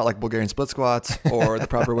we're talking about Bulgarian split squats or the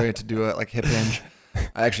proper way to do it, hip hinge,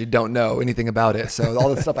 I actually don't know anything about it. So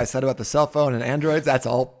all the stuff I said about the cell phone and androids, that's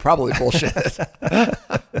all probably bullshit.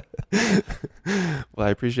 Well, I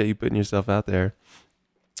appreciate you putting yourself out there.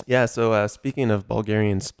 Yeah. So speaking of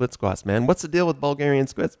Bulgarian split squats, man, what's the deal with Bulgarian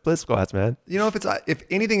split squats, man? You know, if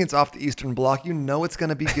anything, it's off the Eastern Bloc. You know it's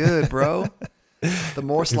gonna be good, bro. The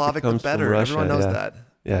more Slavic, the comes from better. Russia, Everyone knows yeah. that.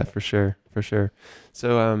 Yeah, for sure, for sure.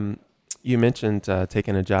 So you mentioned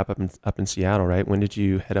taking a job up in Seattle, right? When did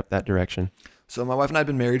you head up that direction? So my wife and I had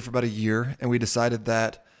been married for about a year, and we decided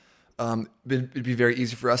that it'd be very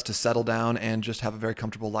easy for us to settle down and just have a very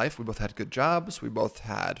comfortable life. We both had good jobs. We both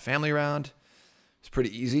had family around. It's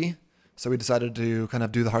pretty easy. So we decided to kind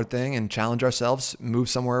of do the hard thing and challenge ourselves, move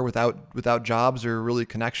somewhere without jobs or really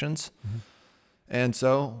connections. Mm-hmm. And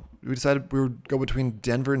so we decided we would go between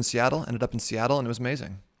Denver and Seattle, ended up in Seattle, and it was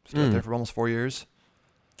amazing. Stayed there for almost 4 years.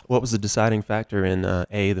 What was the deciding factor in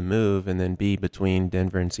A, the move, and then B, between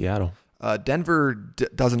Denver and Seattle? Denver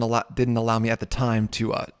didn't allow me at the time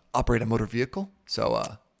to operate a motor vehicle. So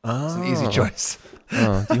it's an easy choice.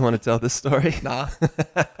 Oh, do you want to tell this story? Nah.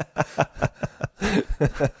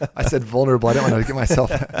 I said vulnerable. I don't want to get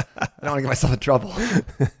myself in trouble.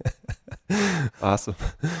 Awesome.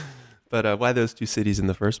 But why those two cities in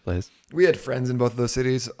the first place? We had friends in both of those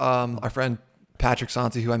cities. Our friend Patrick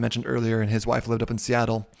Santi, who I mentioned earlier, and his wife lived up in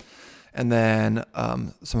Seattle. And then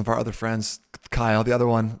some of our other friends, Kyle, the other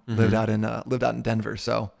one, lived out in Denver.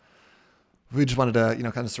 So we just wanted to,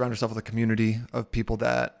 kind of surround ourselves with a community of people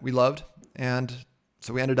that we loved. And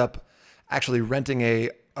so we ended up actually renting a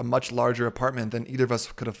much larger apartment than either of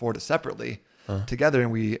us could afford it separately together.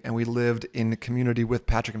 And we lived in community with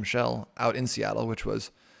Patrick and Michelle out in Seattle, which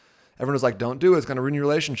was, everyone was like, don't do it. It's going to ruin your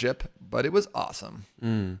relationship. But it was awesome.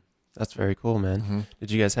 That's very cool, man. Mm-hmm.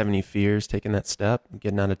 Did you guys have any fears taking that step,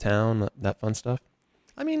 getting out of town, that fun stuff?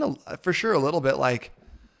 I mean, for sure, a little bit like,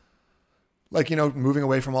 moving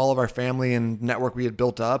away from all of our family and network we had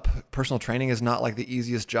built up. Personal training is not like the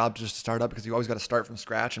easiest job just to start up because you always got to start from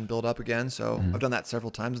scratch and build up again. So I've done that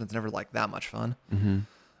several times and it's never like that much fun.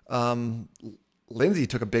 Lindsay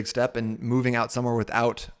took a big step in moving out somewhere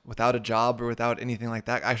without a job or without anything like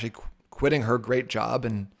that, actually quitting her great job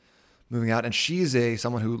and moving out. And she's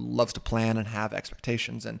someone who loves to plan and have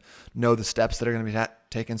expectations and know the steps that are going to be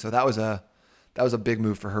taken. So that was a big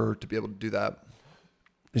move for her to be able to do that.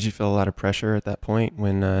 Did you feel a lot of pressure at that point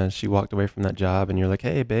when she walked away from that job and you're like,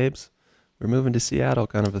 hey, babes, we're moving to Seattle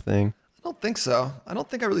kind of a thing? I don't think so. I don't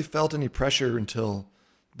think I really felt any pressure until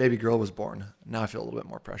baby girl was born. Now I feel a little bit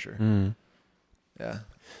more pressure. Yeah.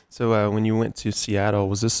 So when you went to Seattle,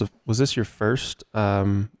 was this your first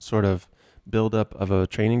sort of buildup of a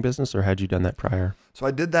training business, or had you done that prior? So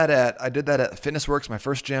I did that at FitnessWorks, my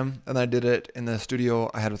first gym, and then I did it in the studio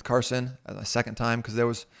I had with Carson my second time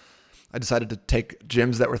because I decided to take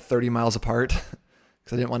gyms that were 30 miles apart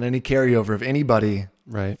because I didn't want any carryover of anybody,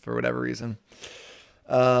 right? For whatever reason.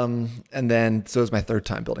 And then so it was my third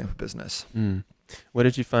time building up a business. What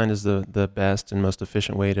did you find is the best and most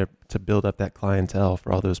efficient way to build up that clientele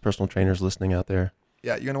for all those personal trainers listening out there?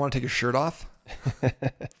 Yeah, you're gonna want to take your shirt off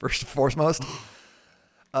first and foremost.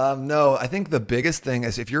 No, I think the biggest thing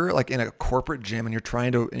is if you're like in a corporate gym and you're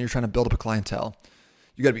trying to build up a clientele,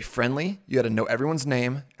 you got to be friendly. You got to know everyone's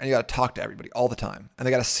name, and you got to talk to everybody all the time. And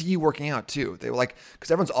they got to see you working out too. They were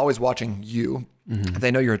because everyone's always watching you.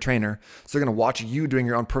 They know you're a trainer, so they're gonna watch you doing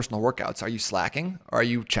your own personal workouts. Are you slacking? Are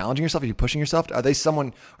you challenging yourself? Are you pushing yourself? Are you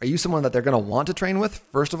someone that they're gonna want to train with?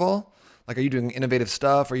 First of all, like, are you doing innovative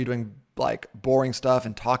stuff? Are you doing like boring stuff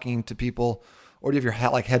and talking to people, or do you have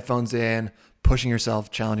your headphones in, pushing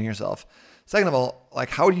yourself, challenging yourself? Second of all, like,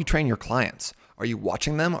 how do you train your clients? Are you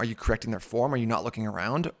watching them? Are you correcting their form? Are you not looking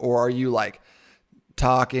around? Or are you like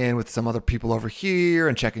talking with some other people over here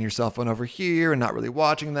and checking your cell phone over here and not really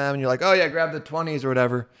watching them? And you're like, oh yeah, grab the 20s or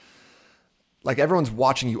whatever. Like, everyone's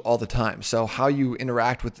watching you all the time. So how you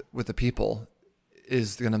interact with the people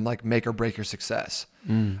is going to like make or break your success.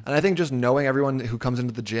 And I think just knowing everyone who comes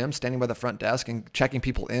into the gym, standing by the front desk and checking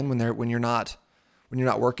people in when you're not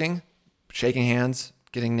working, shaking hands,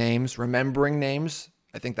 getting names, remembering names,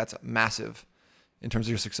 I think that's massive in terms of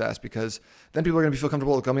your success, because then people are going to feel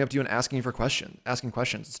comfortable coming up to you and asking questions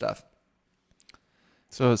and stuff.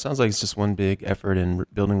 So it sounds like it's just one big effort in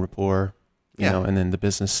building rapport, you know, and then the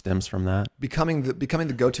business stems from that. Becoming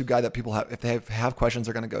the go-to guy that people have, if they have questions,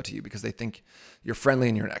 they're going to go to you because they think you're friendly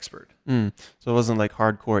and you're an expert. So it wasn't like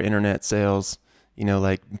hardcore internet sales,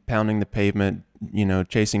 like pounding the pavement,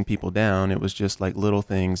 chasing people down. It was just like little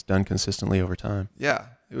things done consistently over time. Yeah,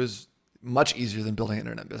 it was much easier than building an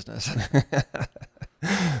internet business.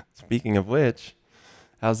 Speaking of which,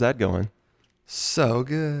 how's that going? So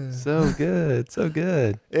good. So good. So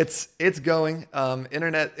good. It's going.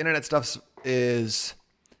 Internet stuff is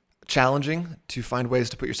challenging to find ways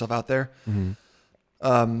to put yourself out there.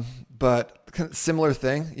 But similar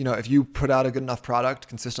thing, you know, if you put out a good enough product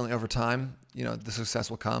consistently over time, you know, the success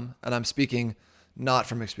will come. And I'm speaking not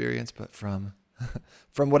from experience, but from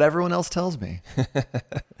what everyone else tells me.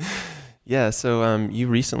 Yeah. So you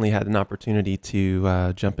recently had an opportunity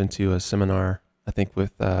to jump into a seminar, I think,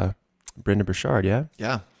 with Brendon Burchard. Yeah.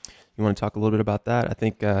 Yeah. You want to talk a little bit about that? I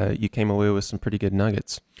think you came away with some pretty good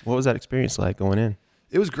nuggets. What was that experience like going in?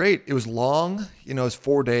 It was great. It was long. You know, it was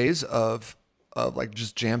 4 days of like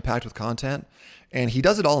just jam packed with content, and he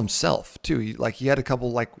does it all himself too. He had a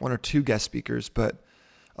couple, like 1 or 2 guest speakers, but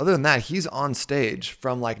other than that, he's on stage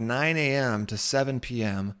from like 9 a.m. to 7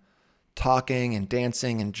 p.m. talking and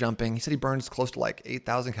dancing and jumping. He said he burns close to like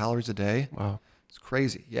 8,000 calories a day. Wow. It's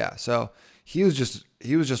crazy. Yeah. So he was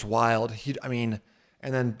just wild. And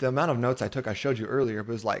then the amount of notes I took, I showed you earlier,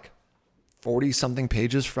 but it was like 40 something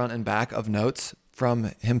pages front and back of notes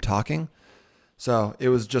from him talking. So it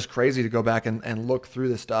was just crazy to go back and look through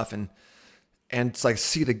this stuff and it's like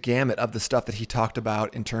see the gamut of the stuff that he talked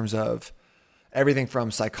about in terms of everything from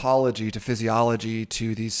psychology to physiology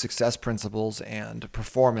to these success principles and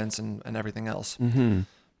performance and everything else. Mm-hmm.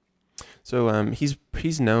 So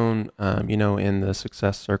he's known, you know, in the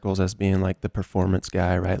success circles as being like the performance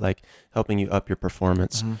guy, right? Like helping you up your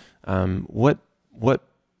performance. Mm-hmm. What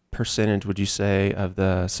percentage would you say of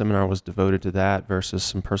the seminar was devoted to that versus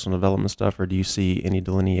some personal development stuff, or do you see any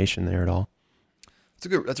delineation there at all?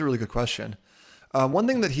 That's a really good question. One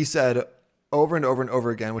thing that he said over and over and over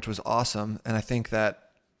again, which was awesome, and I think that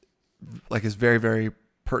like is very, very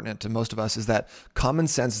pertinent to most of us, is that common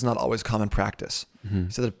sense is not always common practice. Mm-hmm.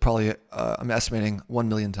 He said it probably, I'm estimating 1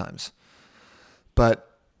 million times.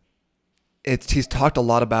 But he's talked a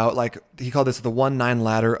lot about, like, he called this the 1-9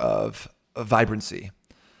 ladder of vibrancy.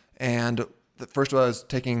 And the first was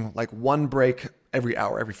taking like 1 break every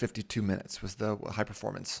hour, every 52 minutes was the high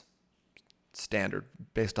performance standard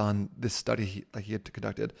based on this study he had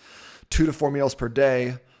conducted. 2 to 4 meals per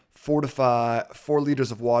day, 4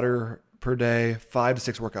 liters of water per day, 5 to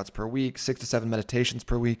 6 workouts per week, 6 to 7 meditations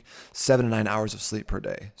per week, 7 to 9 hours of sleep per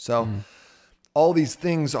day. So all these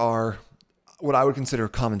things are what I would consider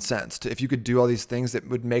common sense. If you could do all these things, that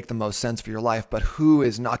would make the most sense for your life. But who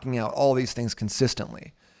is knocking out all these things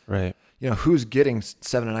consistently? Right. You know, who's getting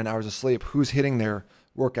 7 to 9 hours of sleep? Who's hitting their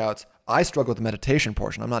workouts? I struggle with the meditation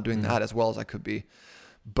portion. I'm not doing that as well as I could be.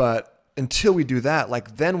 But until we do that,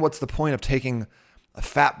 like, then what's the point of taking a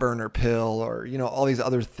fat burner pill or, you know, all these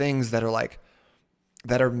other things that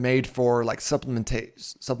are made for like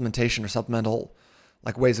supplementation or supplemental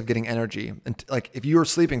like ways of getting energy. And like, if you're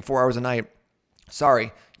sleeping 4 hours a night,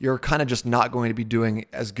 sorry, you're kind of just not going to be doing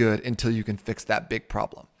as good until you can fix that big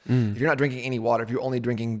problem. If you're not drinking any water, if you're only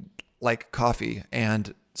drinking like coffee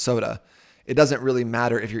and soda, it doesn't really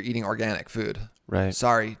matter if you're eating organic food. Right.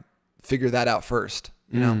 Sorry, figure that out first,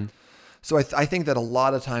 you know? So I think that a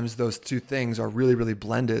lot of times those two things are really, really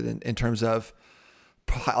blended in terms of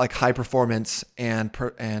like high performance and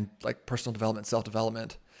like personal development,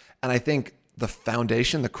 self-development. And I think the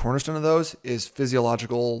foundation, the cornerstone of those is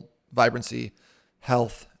physiological vibrancy,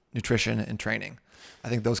 health, nutrition, and training. I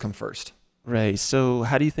think those come first. Right. So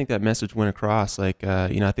how do you think that message went across? Like,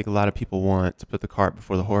 you know, I think a lot of people want to put the cart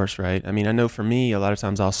before the horse, right? I mean, I know for me, a lot of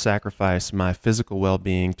times I'll sacrifice my physical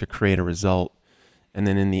well-being to create a result. And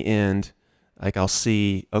then in the end, like, I'll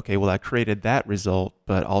see, okay, well, I created that result,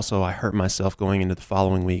 but also I hurt myself going into the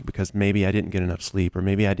following week because maybe I didn't get enough sleep or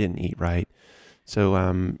maybe I didn't eat right. So,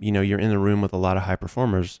 you know, you're in the room with a lot of high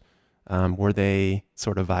performers. Were they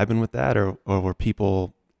sort of vibing with that, or were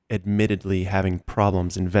people admittedly having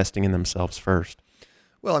problems investing in themselves first?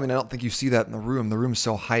 Well, I mean, I don't think you see that in the room. The room's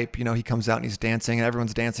so hype. You know, he comes out and he's dancing and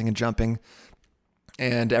everyone's dancing and jumping.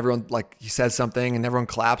 And everyone, like, he says something and everyone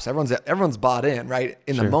claps. Everyone's bought in, right,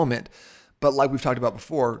 in the moment. But like we've talked about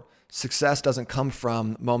before, success doesn't come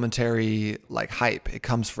from momentary, like, hype. It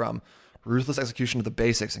comes from ruthless execution of the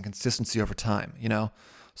basics and consistency over time, you know?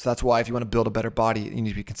 So that's why if you want to build a better body, you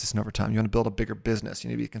need to be consistent over time. You want to build a bigger business, you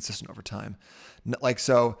need to be consistent over time. Like,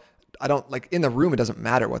 so I don't, like, in the room, it doesn't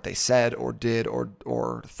matter what they said or did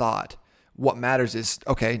or thought. What matters is,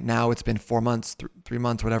 okay, now it's been 4 months, 3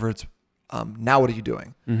 months, whatever it's, now what are you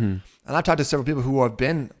doing? And I've talked to several people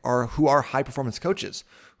who are high performance coaches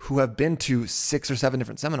who have been to 6 or 7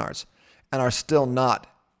 different seminars and are still not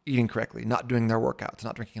eating correctly, not doing their workouts,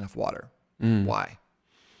 not drinking enough water. Why?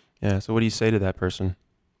 Yeah. So what do you say to that person?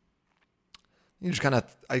 You just kind of,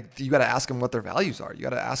 you got to ask them what their values are. You got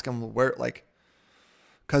to ask them where, like,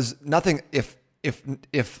 because nothing, if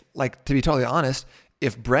like, to be totally honest,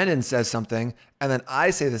 if Brendon says something and then I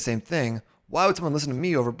say the same thing, why would someone listen to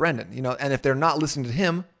me over Brendon? You know, and if they're not listening to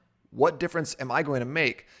him, what difference am I going to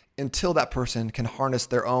make until that person can harness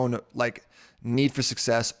their own like need for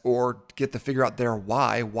success or get to figure out their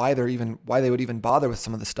why they would even bother with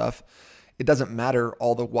some of the stuff. It doesn't matter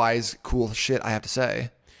all the wise, cool shit I have to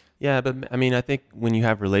say. Yeah, but I mean, I think when you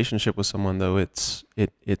have a relationship with someone, though, it's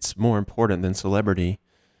more important than celebrity.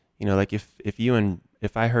 You know, like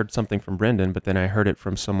if I heard something from Brendan, but then I heard it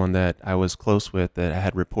from someone that I was close with, that I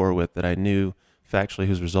had rapport with, that I knew factually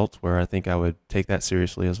whose results were, I think I would take that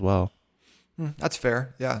seriously as well. That's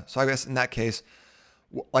fair. Yeah. So I guess in that case,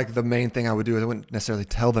 like the main thing I would do is I wouldn't necessarily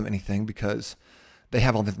tell them anything because they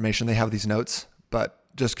have all the information, they have these notes, but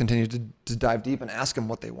just continue to dive deep and ask them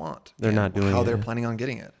what they want. They're not doing how it. they're planning on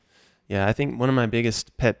getting it. Yeah, I think one of my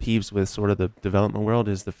biggest pet peeves with sort of the development world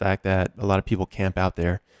is the fact that a lot of people camp out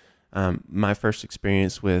there. My first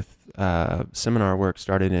experience with seminar work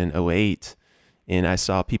started in 2008, and I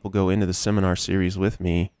saw people go into the seminar series with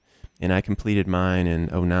me, and I completed mine in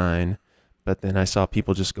 2009, but then I saw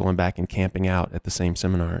people just going back and camping out at the same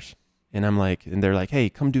seminars. And they're like, hey,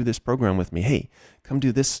 come do this program with me. Hey, come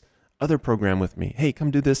do this other program with me. Hey,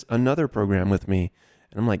 come do this another program with me.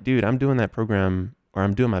 And I'm like, dude, I'm doing that program, or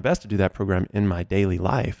I'm doing my best to do that program in my daily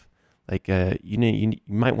life. Like, you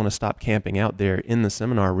might want to stop camping out there in the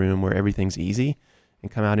seminar room where everything's easy and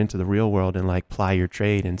come out into the real world and like ply your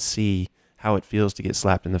trade and see how it feels to get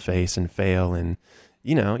slapped in the face and fail. And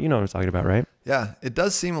you know what I'm talking about, right? Yeah. It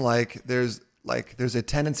does seem like there's a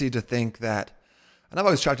tendency to think that, and I've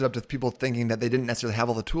always chalked it up to people thinking that they didn't necessarily have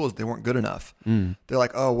all the tools. They weren't good enough. They're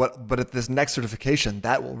like, but at this next certification,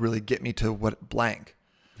 that will really get me to what blank.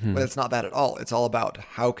 But it's not that at all. It's all about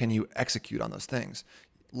how can you execute on those things.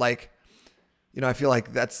 Like, I feel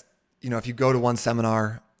like that's, if you go to one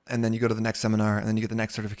seminar and then you go to the next seminar and then you get the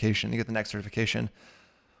next certification,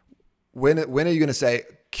 when are you going to say,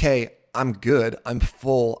 okay, I'm good, I'm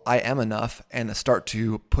full, I am enough, and start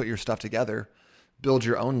to put your stuff together, build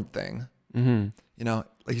your own thing.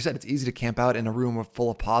 Like you said, it's easy to camp out in a room full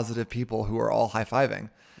of positive people who are all high-fiving.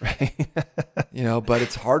 Right. But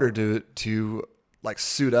it's harder to like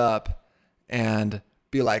suit up and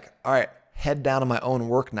be like, all right, head down on my own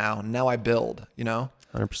work now. Now I build, 100%.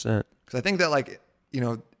 Because I think that like,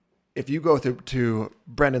 if you go through to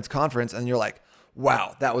Brendan's conference and you're like,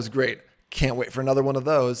 wow, that was great, can't wait for another one of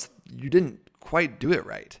those, you didn't quite do it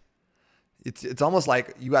right. It's almost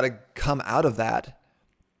like you got to come out of that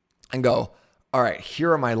and go, all right,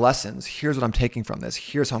 here are my lessons. Here's what I'm taking from this.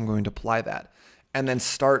 Here's how I'm going to apply that. And then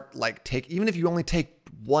start even if you only take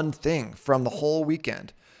one thing from the whole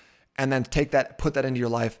weekend and then take that, put that into your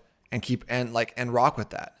life and and rock with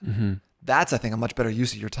that. That's, I think, a much better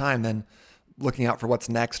use of your time than looking out for what's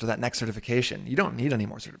next or that next certification. You don't need any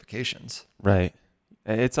more certifications. Right.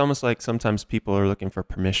 It's almost like sometimes people are looking for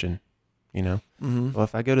permission, Well,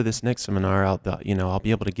 if I go to this next seminar, I'll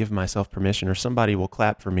be able to give myself permission, or somebody will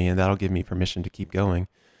clap for me and that'll give me permission to keep going.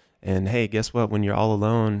 And hey, guess what? When you're all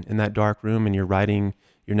alone in that dark room and you're writing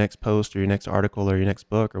your next post or your next article or your next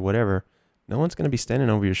book or whatever, no one's going to be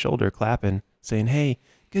standing over your shoulder clapping, saying, hey,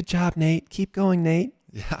 good job, Nate. Keep going, Nate.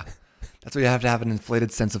 Yeah. That's why you have to have an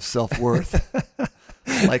inflated sense of self-worth.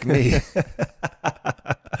 Like me.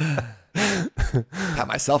 Pat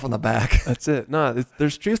myself on the back. That's it. No,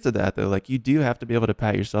 there's truth to that, though. Like, you do have to be able to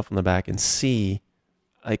pat yourself on the back and see,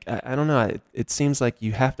 like, I don't know. It seems like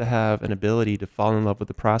you have to have an ability to fall in love with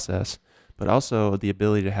the process, but also the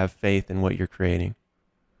ability to have faith in what you're creating.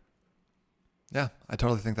 Yeah, I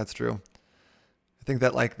totally think that's true. I think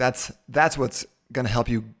that that's what's going to help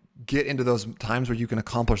you get into those times where you can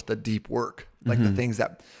accomplish the deep work, like the things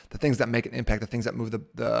that make an impact, the things that move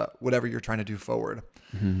the whatever you're trying to do forward.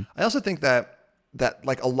 I also think that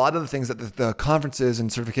like a lot of the things that the conferences and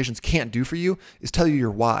certifications can't do for you is tell you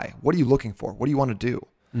your why. What are you looking for? What do you want to do?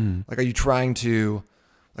 Like, are you trying to,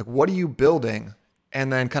 like, what are you building?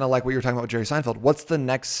 And then kind of like what you were talking about with Jerry Seinfeld, what's the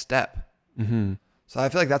next step? So I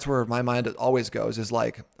feel like that's where my mind always goes, is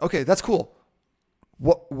like, okay, that's cool.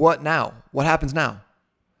 What now? What happens now?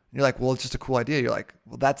 And you're like, well, it's just a cool idea. You're like,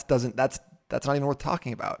 well, that's not even worth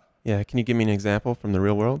talking about. Yeah. Can you give me an example from the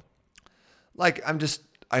real world? Like,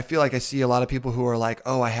 I feel like I see a lot of people who are like,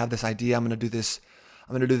 oh, I have this idea. I'm going to do this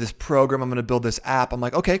program. I'm going to build this app. I'm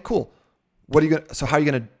like, okay, cool. How are you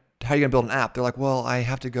going to build an app? They're like, well, I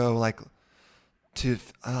have to go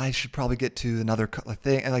I should probably get to another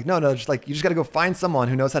thing. And like, no, just like, you just got to go find someone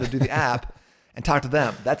who knows how to do the app and talk to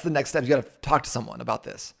them. That's the next step. You got to talk to someone about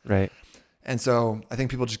this. Right. And so I think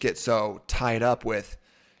people just get so tied up with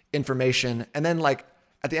information. And then, like,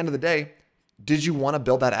 at the end of the day, did you want to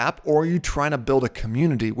build that app, or are you trying to build a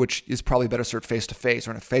community, which is probably better served face-to-face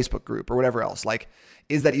or in a Facebook group or whatever else? Like,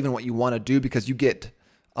 is that even what you want to do? Because you get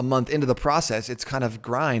a month into the process, it's kind of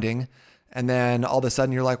grinding. And then all of a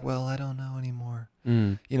sudden you're like, well, I don't know anymore.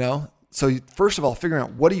 Mm. You know? So first of all, figuring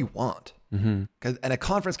out, what do you want? Mm-hmm. And a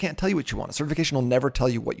conference can't tell you what you want. A certification will never tell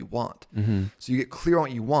you what you want. Mm-hmm. So you get clear on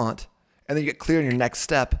what you want, and then you get clear on your next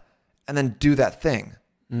step, and then do that thing,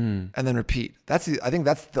 and then repeat. I think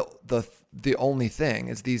that's the only thing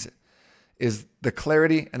is the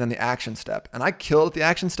clarity and then the action step. And I killed at the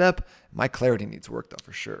action step. My clarity needs work though,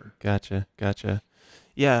 for sure. Gotcha.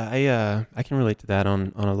 Yeah, I can relate to that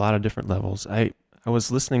on a lot of different levels. I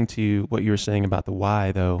was listening to what you were saying about the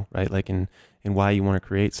why though, right? Like in why you want to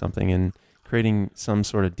create something and creating some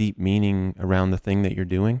sort of deep meaning around the thing that you're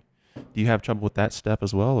doing. Do you have trouble with that step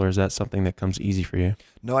as well, or is that something that comes easy for you?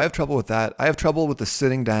 No, I have trouble with that. I have trouble with the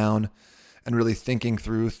sitting down and really thinking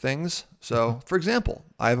through things. So, for example,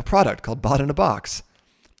 I have a product called Bought in a Box.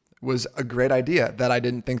 It was a great idea that I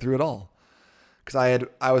didn't think through at all. Because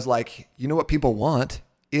I was like, you know what people want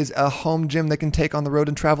is a home gym they can take on the road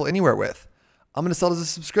and travel anywhere with. I'm going to sell it as a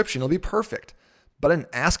subscription. It'll be perfect. But I didn't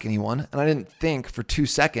ask anyone, and I didn't think for 2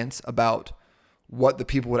 seconds about what the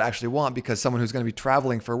people would actually want, because someone who's going to be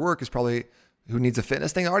traveling for work is probably, who needs a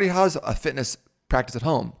fitness thing, already has a fitness practice at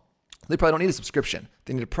home. They probably don't need a subscription.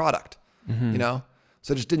 They need a product, you know?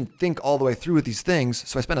 So I just didn't think all the way through with these things.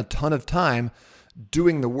 So I spent a ton of time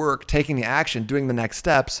doing the work, taking the action, doing the next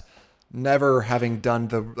steps, never having done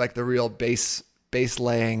the real base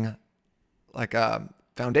laying,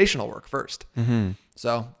 foundational work first. Mm-hmm.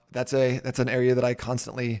 So that's an area that I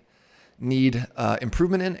constantly need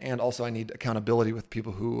improvement in, and also I need accountability with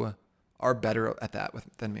people who are better at that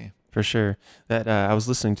than me. For sure. That I was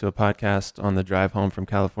listening to a podcast on the drive home from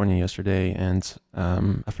California yesterday, and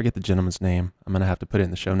I forget the gentleman's name. I'm gonna have to put it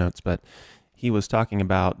in the show notes, but he was talking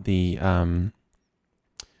about the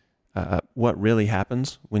what really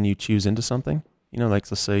happens when you choose into something. You know,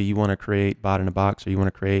 like let's say you want to create Bought in a Box, or you want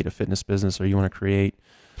to create a fitness business, or you want to create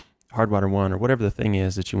Hardwater One, or whatever the thing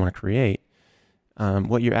is that you want to create.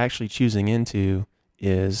 What you're actually choosing into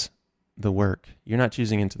is the work. You're not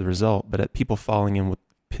choosing into the result, but people fall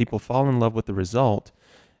in love with the result,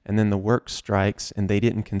 and then the work strikes and they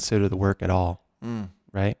didn't consider the work at all.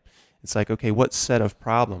 Right? It's like, okay, what set of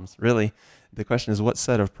problems? Really, the question is, what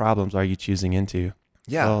set of problems are you choosing into?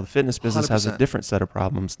 Yeah. Well, the fitness business 100%. has a different set of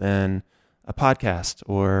problems than a podcast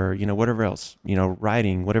or, whatever else,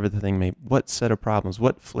 writing, whatever the thing may, what set of problems,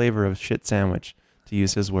 what flavor of shit sandwich, to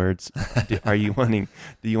use his words, do you want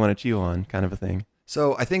to chew on, kind of a thing?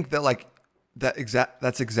 So I think that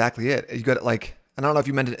that's exactly it. You got and I don't know if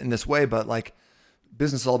you meant it in this way, but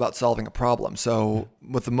business is all about solving a problem. So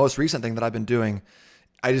with the most recent thing that I've been doing,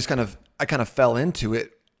 I kind of fell into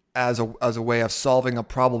it as a way of solving a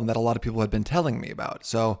problem that a lot of people had been telling me about.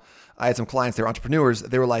 So I had some clients, they were entrepreneurs.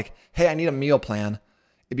 They were like, hey, I need a meal plan.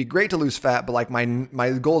 It'd be great to lose fat, but my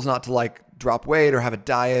goal is not to drop weight or have a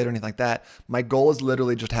diet or anything like that. My goal is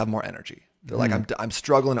literally just to have more energy. They're like, I'm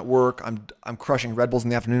struggling at work. I'm crushing Red Bulls in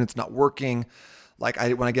the afternoon. It's not working.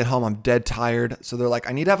 When I get home, I'm dead tired. So they're like,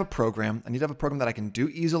 I need to have a program. I need to have a program that I can do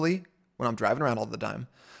easily when I'm driving around all the time.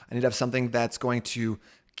 I need to have something that's going to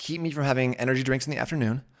keep me from having energy drinks in the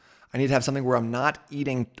afternoon. I need to have something where I'm not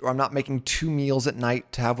eating, or I'm not making 2 meals at night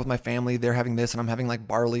to have with my family. They're having this and I'm having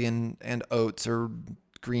barley and oats or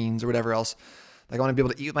greens or whatever else. I want to be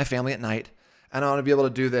able to eat with my family at night. And I want to be able to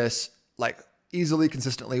do this easily,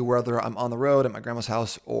 consistently, whether I'm on the road at my grandma's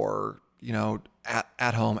house or,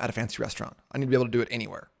 at home at a fancy restaurant. I need to be able to do it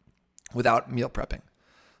anywhere without meal prepping.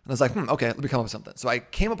 And I was like, okay, let me come up with something. So I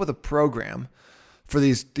came up with a program for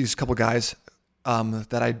these couple guys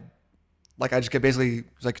that I just get basically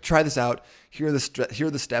try this out. Here are the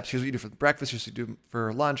steps. Here's what you do for breakfast. Here's what you do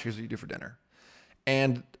for lunch. Here's what you do for dinner.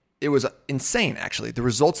 And it was insane, actually. The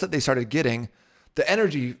results that they started getting, the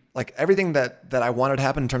energy, everything that I wanted to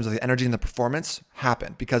happen in terms of the energy and the performance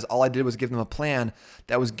happened, because all I did was give them a plan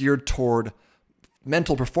that was geared toward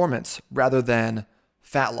mental performance rather than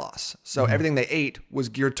fat loss. So everything they ate was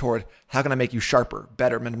geared toward, how can I make you sharper,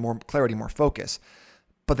 better, more clarity, more focus.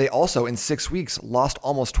 But they also, in 6 weeks, lost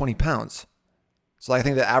almost 20 pounds. So I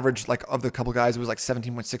think the average of the couple guys, it was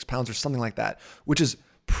 17.6 pounds or something like that, which is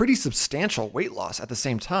pretty substantial weight loss at the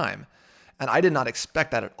same time. And I did not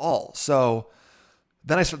expect that at all. So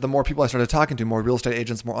then the more people I started talking to, more real estate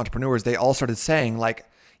agents, more entrepreneurs, they all started saying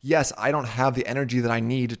yes, I don't have the energy that I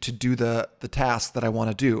need to do the tasks that I want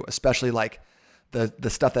to do, especially the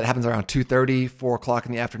stuff that happens around 2:30, 4 o'clock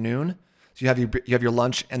in the afternoon. So you have your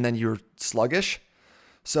lunch and then you're sluggish.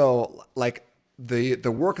 So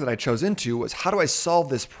the work that I chose into was, how do I solve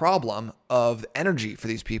this problem of energy for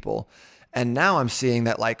these people? And now I'm seeing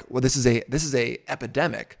that this is a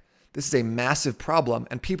epidemic. This is a massive problem,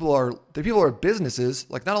 and people are businesses,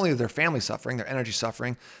 like not only is their family suffering, their energy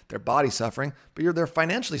suffering, their body suffering, but they're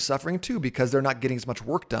financially suffering too because they're not getting as much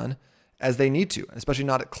work done as they need to, especially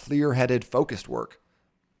not at clear-headed, focused work.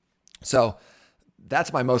 So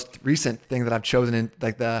that's my most recent thing that I've chosen in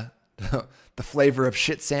like the flavor of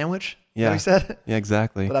shit sandwich. Yeah, you said? Yeah,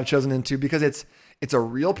 exactly. That I've chosen into because it's a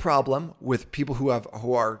real problem with people who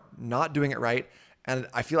are not doing it right. And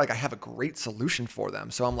I feel like I have a great solution for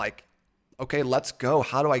them. So I'm like, okay, let's go.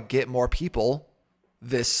 How do I get more people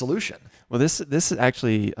this solution? Well, this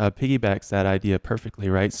actually piggybacks that idea perfectly,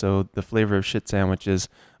 right? So the flavor of shit sandwich is,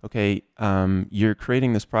 okay, you're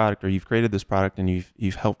creating this product, or you've created this product, and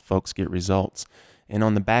you've helped folks get results. And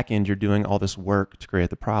on the back end, you're doing all this work to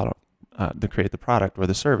create the product, or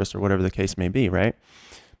the service, or whatever the case may be, right?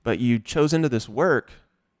 But you chose into this work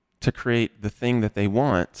to create the thing that they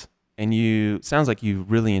want. And sounds like you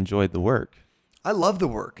really enjoyed the work. I love the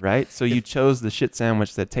work. Right? So you chose the shit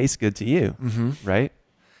sandwich that tastes good to you, right?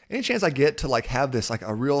 Any chance I get to like have this like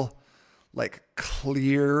a real like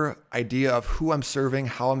clear idea of who I'm serving,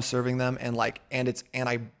 how I'm serving them, and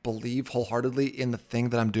I believe wholeheartedly in the thing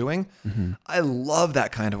that I'm doing. I love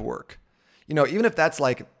that kind of work. Even if that's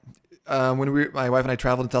like when my wife and I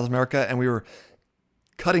traveled in South America and we were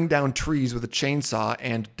cutting down trees with a chainsaw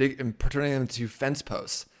and turning them into fence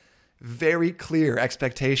posts. Very clear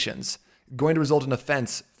expectations. Going to result in a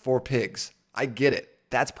fence for pigs. I get it.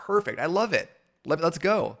 That's perfect. I love it. Let's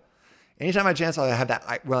go. Anytime I have a chance, I have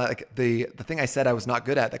that. The thing I said I was not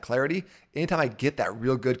good at, the clarity. Anytime I get that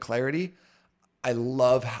real good clarity, I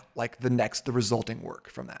love the resulting work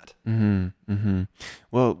from that.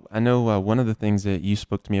 Well, I know one of the things that you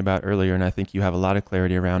spoke to me about earlier, and I think you have a lot of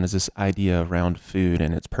clarity around, is this idea around food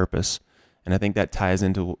and its purpose. And I think that ties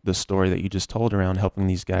into the story that you just told around helping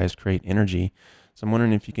these guys create energy. So I'm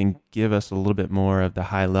wondering if you can give us a little bit more of the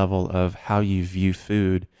high level of how you view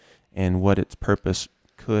food and what its purpose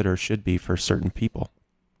could or should be for certain people.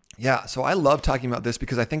 Yeah, so I love talking about this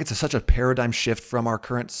because I think it's such a paradigm shift from our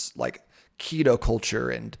current keto culture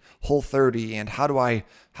and Whole30 and how do I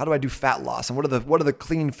do fat loss and what are the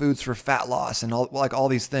clean foods for fat loss and all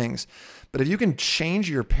these things. But if you can change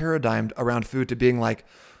your paradigm around food to being like,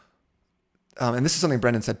 and this is something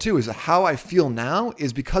Brendan said too, is how I feel now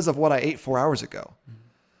is because of what I ate 4 hours ago.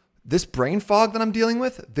 This brain fog that I'm dealing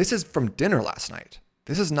with, this is from dinner last night.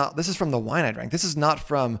 This is from the wine I drank. This is not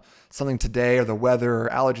from something today or the weather or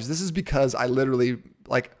allergies. This is because I literally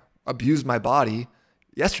abused my body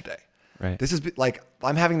yesterday. Right. This is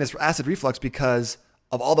I'm having this acid reflux because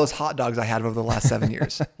of all those hot dogs I had over the last 7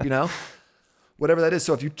 years, whatever that is.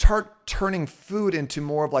 So if you start turning food into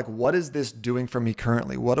more of what is this doing for me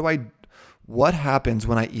currently? What happens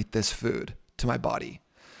when I eat this food to my body?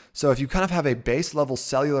 So if you kind of have a base level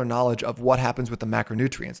cellular knowledge of what happens with the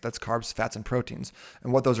macronutrients, that's carbs, fats, and proteins,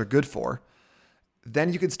 and what those are good for,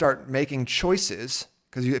 then you can start making choices.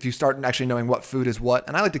 Because if you start actually knowing what food is what,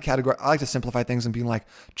 and I like to simplify things and being like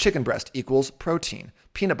chicken breast equals protein,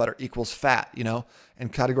 peanut butter equals fat,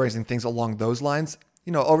 and categorizing things along those lines,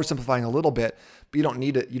 oversimplifying a little bit, but you don't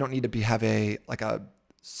need to have a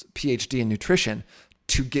PhD in nutrition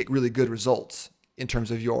to get really good results in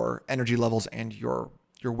terms of your energy levels and your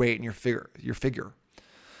weight and your figure.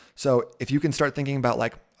 So if you can start thinking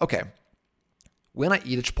about okay, when I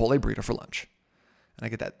eat a Chipotle burrito for lunch, and I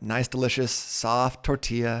get that nice, delicious, soft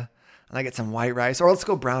tortilla, and I get some white rice, or let's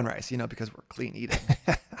go brown rice, because we're clean eating.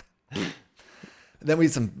 Then we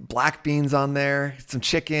eat some black beans on there, some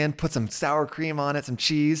chicken, put some sour cream on it, some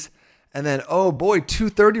cheese. And then, oh boy,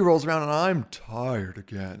 2:30 rolls around and I'm tired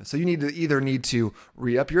again. So you need to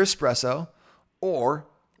re-up your espresso or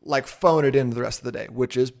phone it in the rest of the day,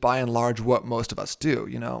 which is by and large what most of us do.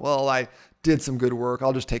 Well, I did some good work.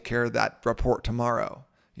 I'll just take care of that report tomorrow.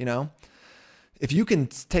 If you can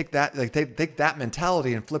take that, take that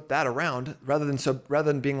mentality and flip that around rather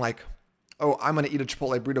than being oh, I'm going to eat a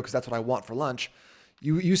Chipotle burrito because that's what I want for lunch.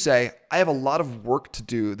 You say, I have a lot of work to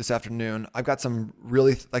do this afternoon. I've got some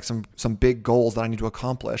really some big goals that I need to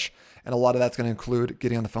accomplish. And a lot of that's going to include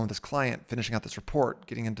getting on the phone with this client, finishing out this report,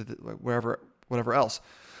 getting into whatever else.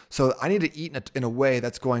 So I need to eat in a way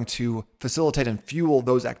that's going to facilitate and fuel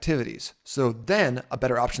those activities. So then a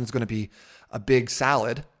better option is going to be a big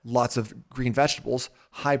salad, lots of green vegetables,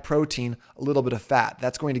 high protein, a little bit of fat.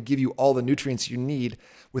 That's going to give you all the nutrients you need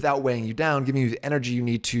without weighing you down, giving you the energy you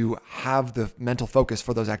need to have the mental focus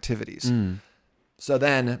for those activities. So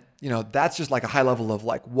then, that's just a high level of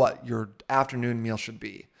what your afternoon meal should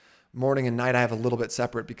be. Morning and night I have a little bit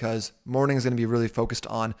separate because morning is going to be really focused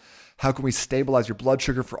on how can we stabilize your blood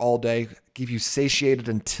sugar for all day, keep you satiated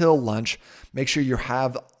until lunch, make sure you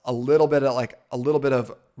have a little bit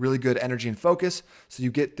of really good energy and focus so you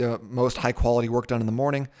get the most high quality work done in the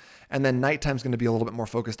morning. And then nighttime is going to be a little bit more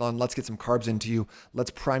focused on let's get some carbs into you. Let's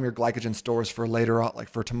prime your glycogen stores for later on, like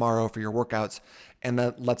for tomorrow, for your workouts. And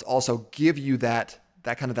then let's also give you that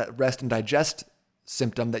rest and digest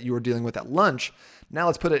symptom that you were dealing with at lunch. Now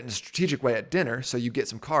let's put it in a strategic way at dinner. So you get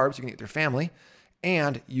some carbs, you can eat with your family,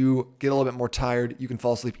 and you get a little bit more tired. You can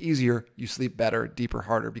fall asleep easier. You sleep better, deeper,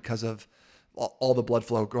 harder because of all the blood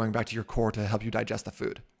flow going back to your core to help you digest the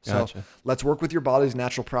food. Gotcha. So let's work with your body's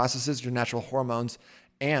natural processes, your natural hormones,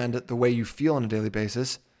 and the way you feel on a daily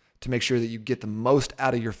basis to make sure that you get the most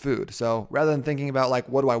out of your food. So rather than thinking about like,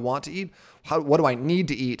 what do I want to eat? What do I need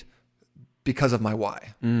to eat because of my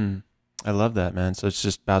why? I love that, man. So it's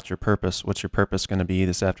just about your purpose. What's your purpose going to be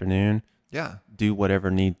this afternoon? Yeah. Do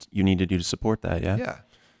whatever you need to do to support that. Yeah. Yeah.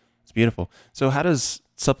 It's beautiful. So how does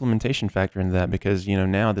supplementation factor into that? Because,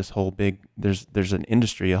 now this whole there's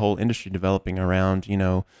a whole industry developing around,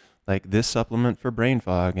 like this supplement for brain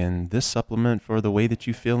fog and this supplement for the way that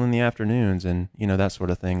you feel in the afternoons and, that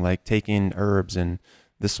sort of thing, like taking herbs and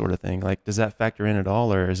this sort of thing. Like, does that factor in at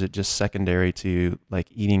all, or is it just secondary to like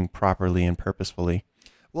eating properly and purposefully?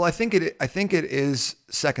 Well, I think it is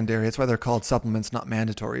secondary. That's why they're called supplements, not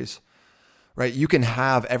mandatories, right? You can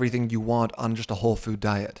have everything you want on just a whole food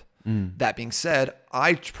diet. That being said,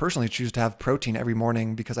 I personally choose to have protein every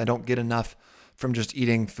morning because I don't get enough from just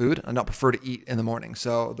eating food. I don't prefer to eat in the morning.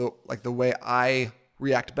 So the way I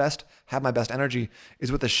react best, have my best energy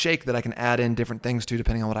is with a shake that I can add in different things to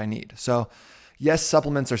depending on what I need. So yes,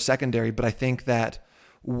 supplements are secondary, but I think that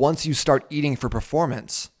once you start eating for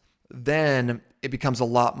performance, then it becomes a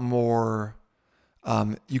lot more,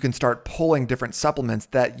 you can start pulling different supplements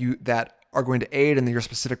that are going to aid in your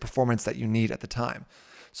specific performance that you need at the time.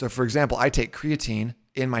 So for example, I take creatine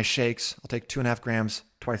in my shakes. I'll take 2.5 grams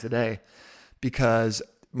twice a day because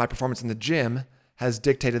my performance in the gym has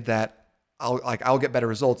dictated that I'll get better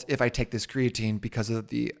results if I take this creatine because of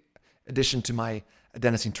the addition to my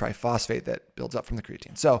adenosine triphosphate that builds up from the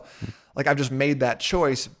creatine. So I've just made that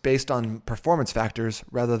choice based on performance factors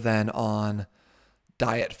rather than on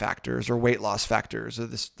diet factors or weight loss factors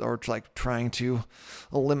or like trying to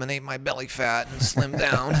eliminate my belly fat and slim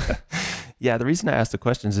down. Yeah, the reason I asked the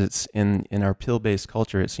questions is it's in our pill-based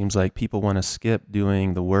culture, it seems like people want to skip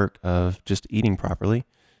doing the work of just eating properly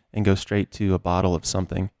and go straight to a bottle of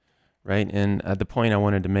something, right? And the point I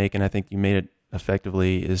wanted to make, and I think you made it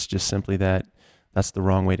effectively, is just simply that that's the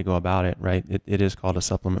wrong way to go about it, right? It is called a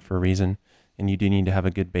supplement for a reason, and you do need to have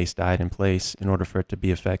a good base diet in place in order for it to be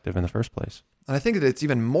effective in the first place. And I think that it's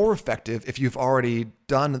even more effective if you've already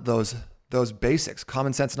done those basics.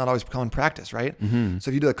 Common sense, not always common practice, right? Mm-hmm.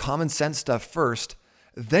 So if you do the common sense stuff first,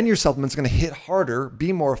 then your supplement's going to hit harder,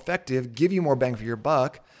 be more effective, give you more bang for your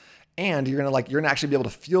buck, and you're going to actually be able to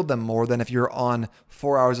feel them more than if you're on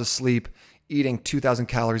 4 hours of sleep eating 2,000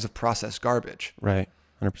 calories of processed garbage. Right,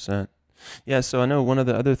 100%. Yeah, so I know one of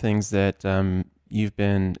the other things that you've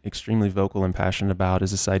been extremely vocal and passionate about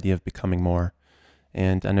is this idea of becoming more.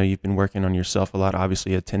 And I know you've been working on yourself a lot.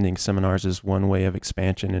 Obviously, attending seminars is one way of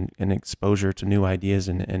expansion and exposure to new ideas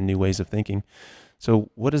and new ways of thinking. So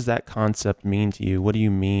what does that concept mean to you? What do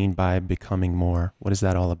you mean by becoming more? What is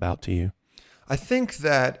that all about to you? I think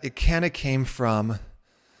that it kind of came from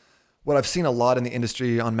what I've seen a lot in the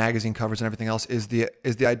industry on magazine covers and everything else is the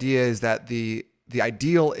idea is that the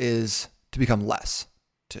ideal is to become less,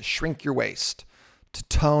 to shrink your waist, to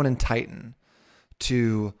tone and tighten,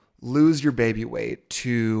 to lose your baby weight,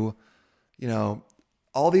 to,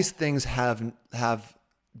 all these things have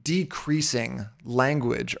decreasing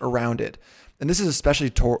language around it. And this is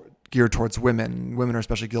especially geared towards women. Women are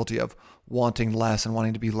especially guilty of wanting less and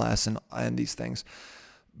wanting to be less and these things.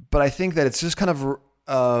 But I think that it's just kind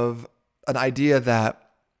of an idea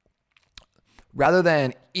that rather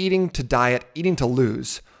than eating to diet, eating to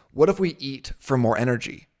lose, what if we eat for more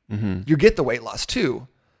energy? Mm-hmm. You get the weight loss too.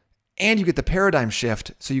 And you get the paradigm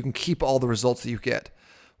shift so you can keep all the results that you get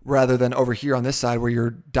rather than over here on this side where you're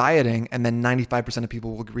dieting and then 95% of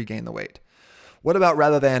people will regain the weight. What about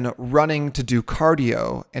rather than running to do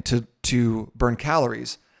cardio and to burn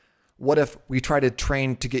calories, what if we try to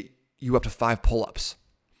train to get you up to 5 pull-ups?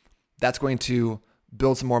 That's going to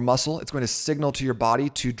build some more muscle. It's going to signal to your body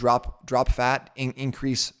to drop fat,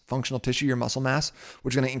 increase functional tissue, your muscle mass,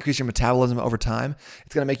 which is going to increase your metabolism over time.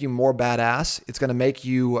 It's going to make you more badass. It's going to make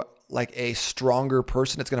you like a stronger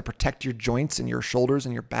person. It's going to protect your joints and your shoulders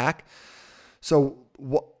and your back. So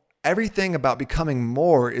everything about becoming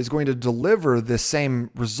more is going to deliver the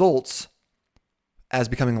same results as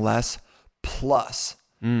becoming less, plus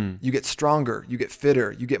you get stronger, you get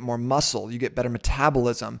fitter, you get more muscle, you get better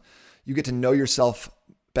metabolism, you get to know yourself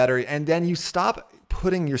better. And then you stop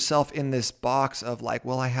putting yourself in this box of like,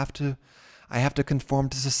 well, I have to conform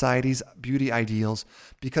to society's beauty ideals,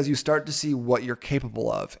 because you start to see what you're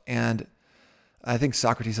capable of. And I think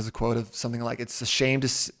Socrates has a quote of something like, it's a shame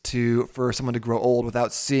for someone to grow old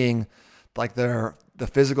without seeing like the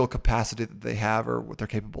physical capacity that they have or what they're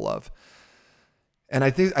capable of. And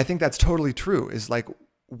I think that's totally true, is like,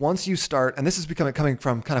 once you start, and this is coming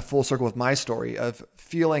from kind of full circle with my story of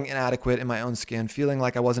feeling inadequate in my own skin, feeling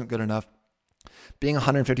like I wasn't good enough, being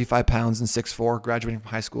 155 pounds and 6'4", graduating from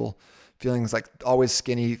high school, feeling like always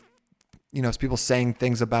skinny, people saying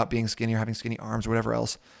things about being skinny or having skinny arms or whatever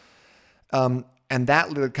else. And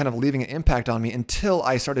that kind of leaving an impact on me until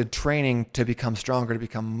I started training to become stronger, to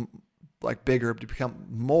become like bigger, to become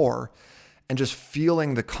more, and just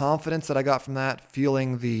feeling the confidence that I got from that,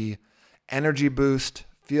 feeling the energy boost,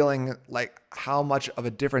 feeling like how much of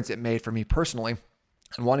a difference it made for me personally,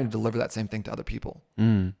 and wanting to deliver that same thing to other people.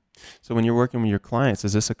 So when you're working with your clients,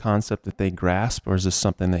 is this a concept that they grasp, or is this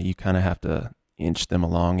something that you kind of have to inch them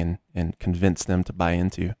along and convince them to buy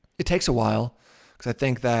into? It takes a while, because I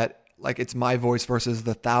think that like it's my voice versus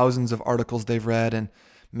the thousands of articles they've read and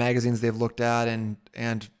magazines they've looked at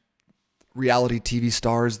and reality TV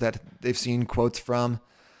stars that they've seen quotes from.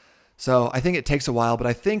 So I think it takes a while, but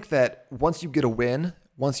I think that once you get a win,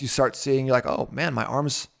 once you start seeing, you're like, oh man, my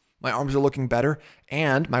arms are looking better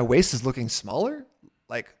and my waist is looking smaller.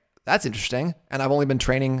 Like, that's interesting. And I've only been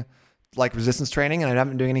training like resistance training, and I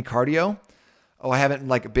haven't been doing any cardio. Oh, I haven't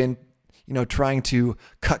like been, trying to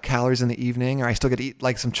cut calories in the evening, or I still get to eat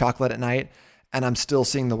like some chocolate at night, and I'm still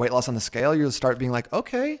seeing the weight loss on the scale. You'll start being like,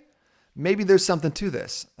 okay, maybe there's something to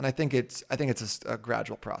this. And I think it's a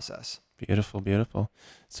gradual process. Beautiful, beautiful.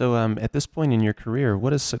 So at this point in your career,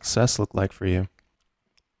 what does success look like for you?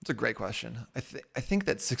 It's a great question. I think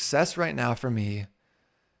that success right now for me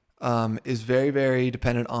is very, very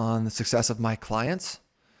dependent on the success of my clients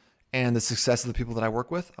and the success of the people that I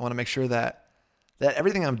work with. I want to make sure that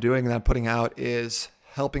everything I'm doing and I'm putting out is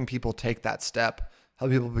helping people take that step,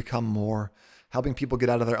 helping people become more, helping people get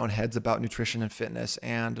out of their own heads about nutrition and fitness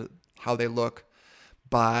and how they look,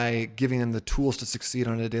 by giving them the tools to succeed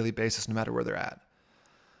on a daily basis, no matter where they're at.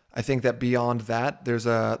 I think that beyond that, there's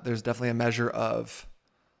definitely a measure of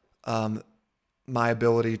my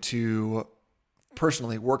ability to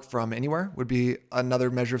personally work from anywhere would be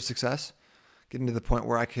another measure of success. Getting to the point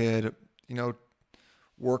where I could,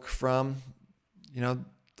 work from, a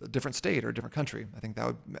different state or a different country. I think that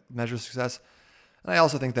would measure success. And I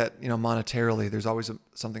also think that, monetarily, there's always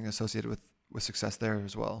something associated with success there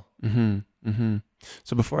as well.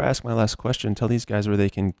 So before I ask my last question, tell these guys where they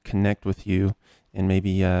can connect with you and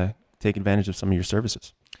maybe take advantage of some of your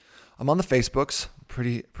services. I'm on the Facebooks,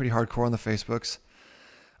 pretty hardcore on the Facebooks.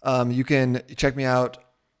 You can check me out,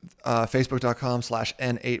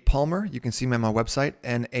 facebook.com/N8Palmer. You can see me on my website,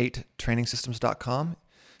 N8trainingsystems.com.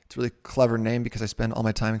 It's a really clever name because I spend all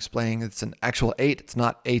my time explaining it's an actual 8. It's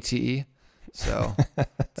not ATE. So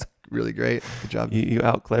it's really great. Good job. You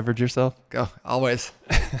out-clevered yourself? Go. Always.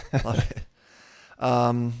 Love it.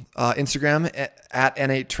 Instagram at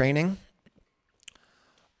N8Training.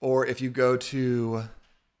 Or if you go to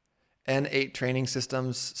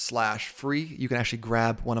N8trainingsystems/free, you can actually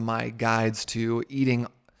grab one of my guides to eating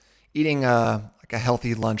like a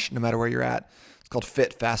healthy lunch no matter where you're at. It's called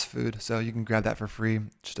Fit Fast Food. So you can grab that for free.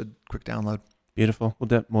 Just a quick download. Beautiful.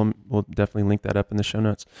 We'll definitely link that up in the show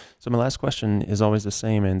notes. So my last question is always the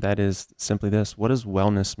same, and that is simply this: what does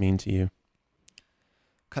wellness mean to you?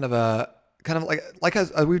 Kind of like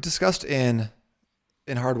as we've discussed in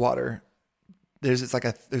Hard Water, there's a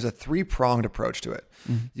 3-pronged approach to it.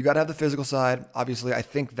 Mm-hmm. You got to have the physical side. Obviously, I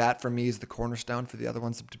think that for me is the cornerstone for the other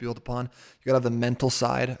ones to build upon. You got to have the mental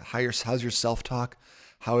side. How's your self-talk?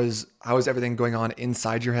 How is everything going on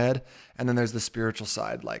inside your head? And then there's the spiritual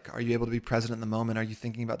side. Like, are you able to be present in the moment? Are you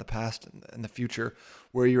thinking about the past and the future?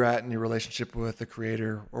 Where you're at in your relationship with the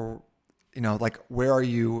Creator, or like where are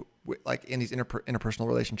you like in these interpersonal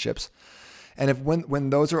relationships? And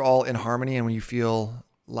when those are all in harmony, and when you feel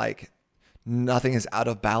like nothing is out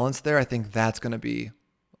of balance there, I think that's going to be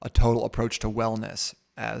a total approach to wellness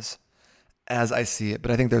as I see it.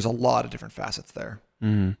 But I think there's a lot of different facets there.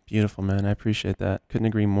 Beautiful, man. I appreciate that. Couldn't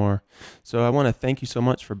agree more. So I want to thank you so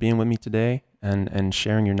much for being with me today and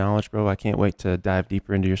sharing your knowledge, bro. I can't wait to dive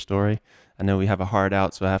deeper into your story. I know we have a hard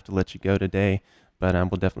out, so I have to let you go today, but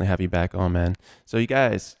we'll definitely have you back on, man. So you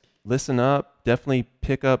guys, listen up. Definitely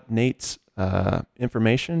pick up Nate's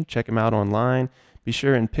information, check him out online. Be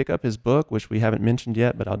sure and pick up his book, which we haven't mentioned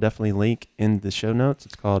yet, but I'll definitely link in the show notes.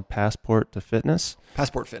 It's called Passport to Fitness.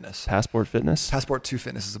 Passport Fitness. Passport Fitness. Passport to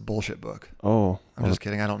Fitness is a bullshit book. Oh. I'm just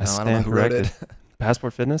kidding. I don't know. I don't know stand who wrote it.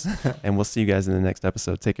 Passport Fitness. And we'll see you guys in the next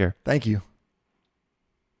episode. Take care. Thank you.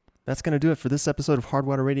 That's going to do it for this episode of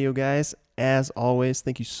Hardwater Radio, guys. As always,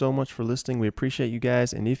 thank you so much for listening. We appreciate you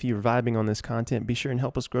guys. And if you're vibing on this content, be sure and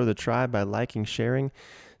help us grow the tribe by liking, sharing,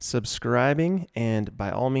 subscribing, and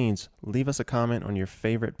by all means, leave us a comment on your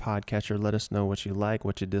favorite podcatcher. Let us know what you like,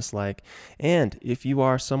 what you dislike. And if you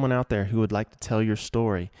are someone out there who would like to tell your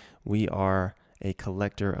story, we are a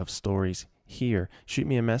collector of stories here. Shoot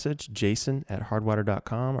me a message,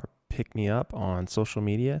 jason@hardwater.com, or pick me up on social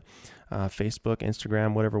media, Facebook,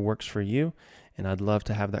 Instagram, whatever works for you. And I'd love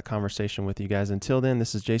to have that conversation with you guys. Until then,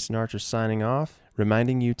 this is Jason Archer signing off,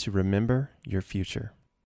 reminding you to remember your future.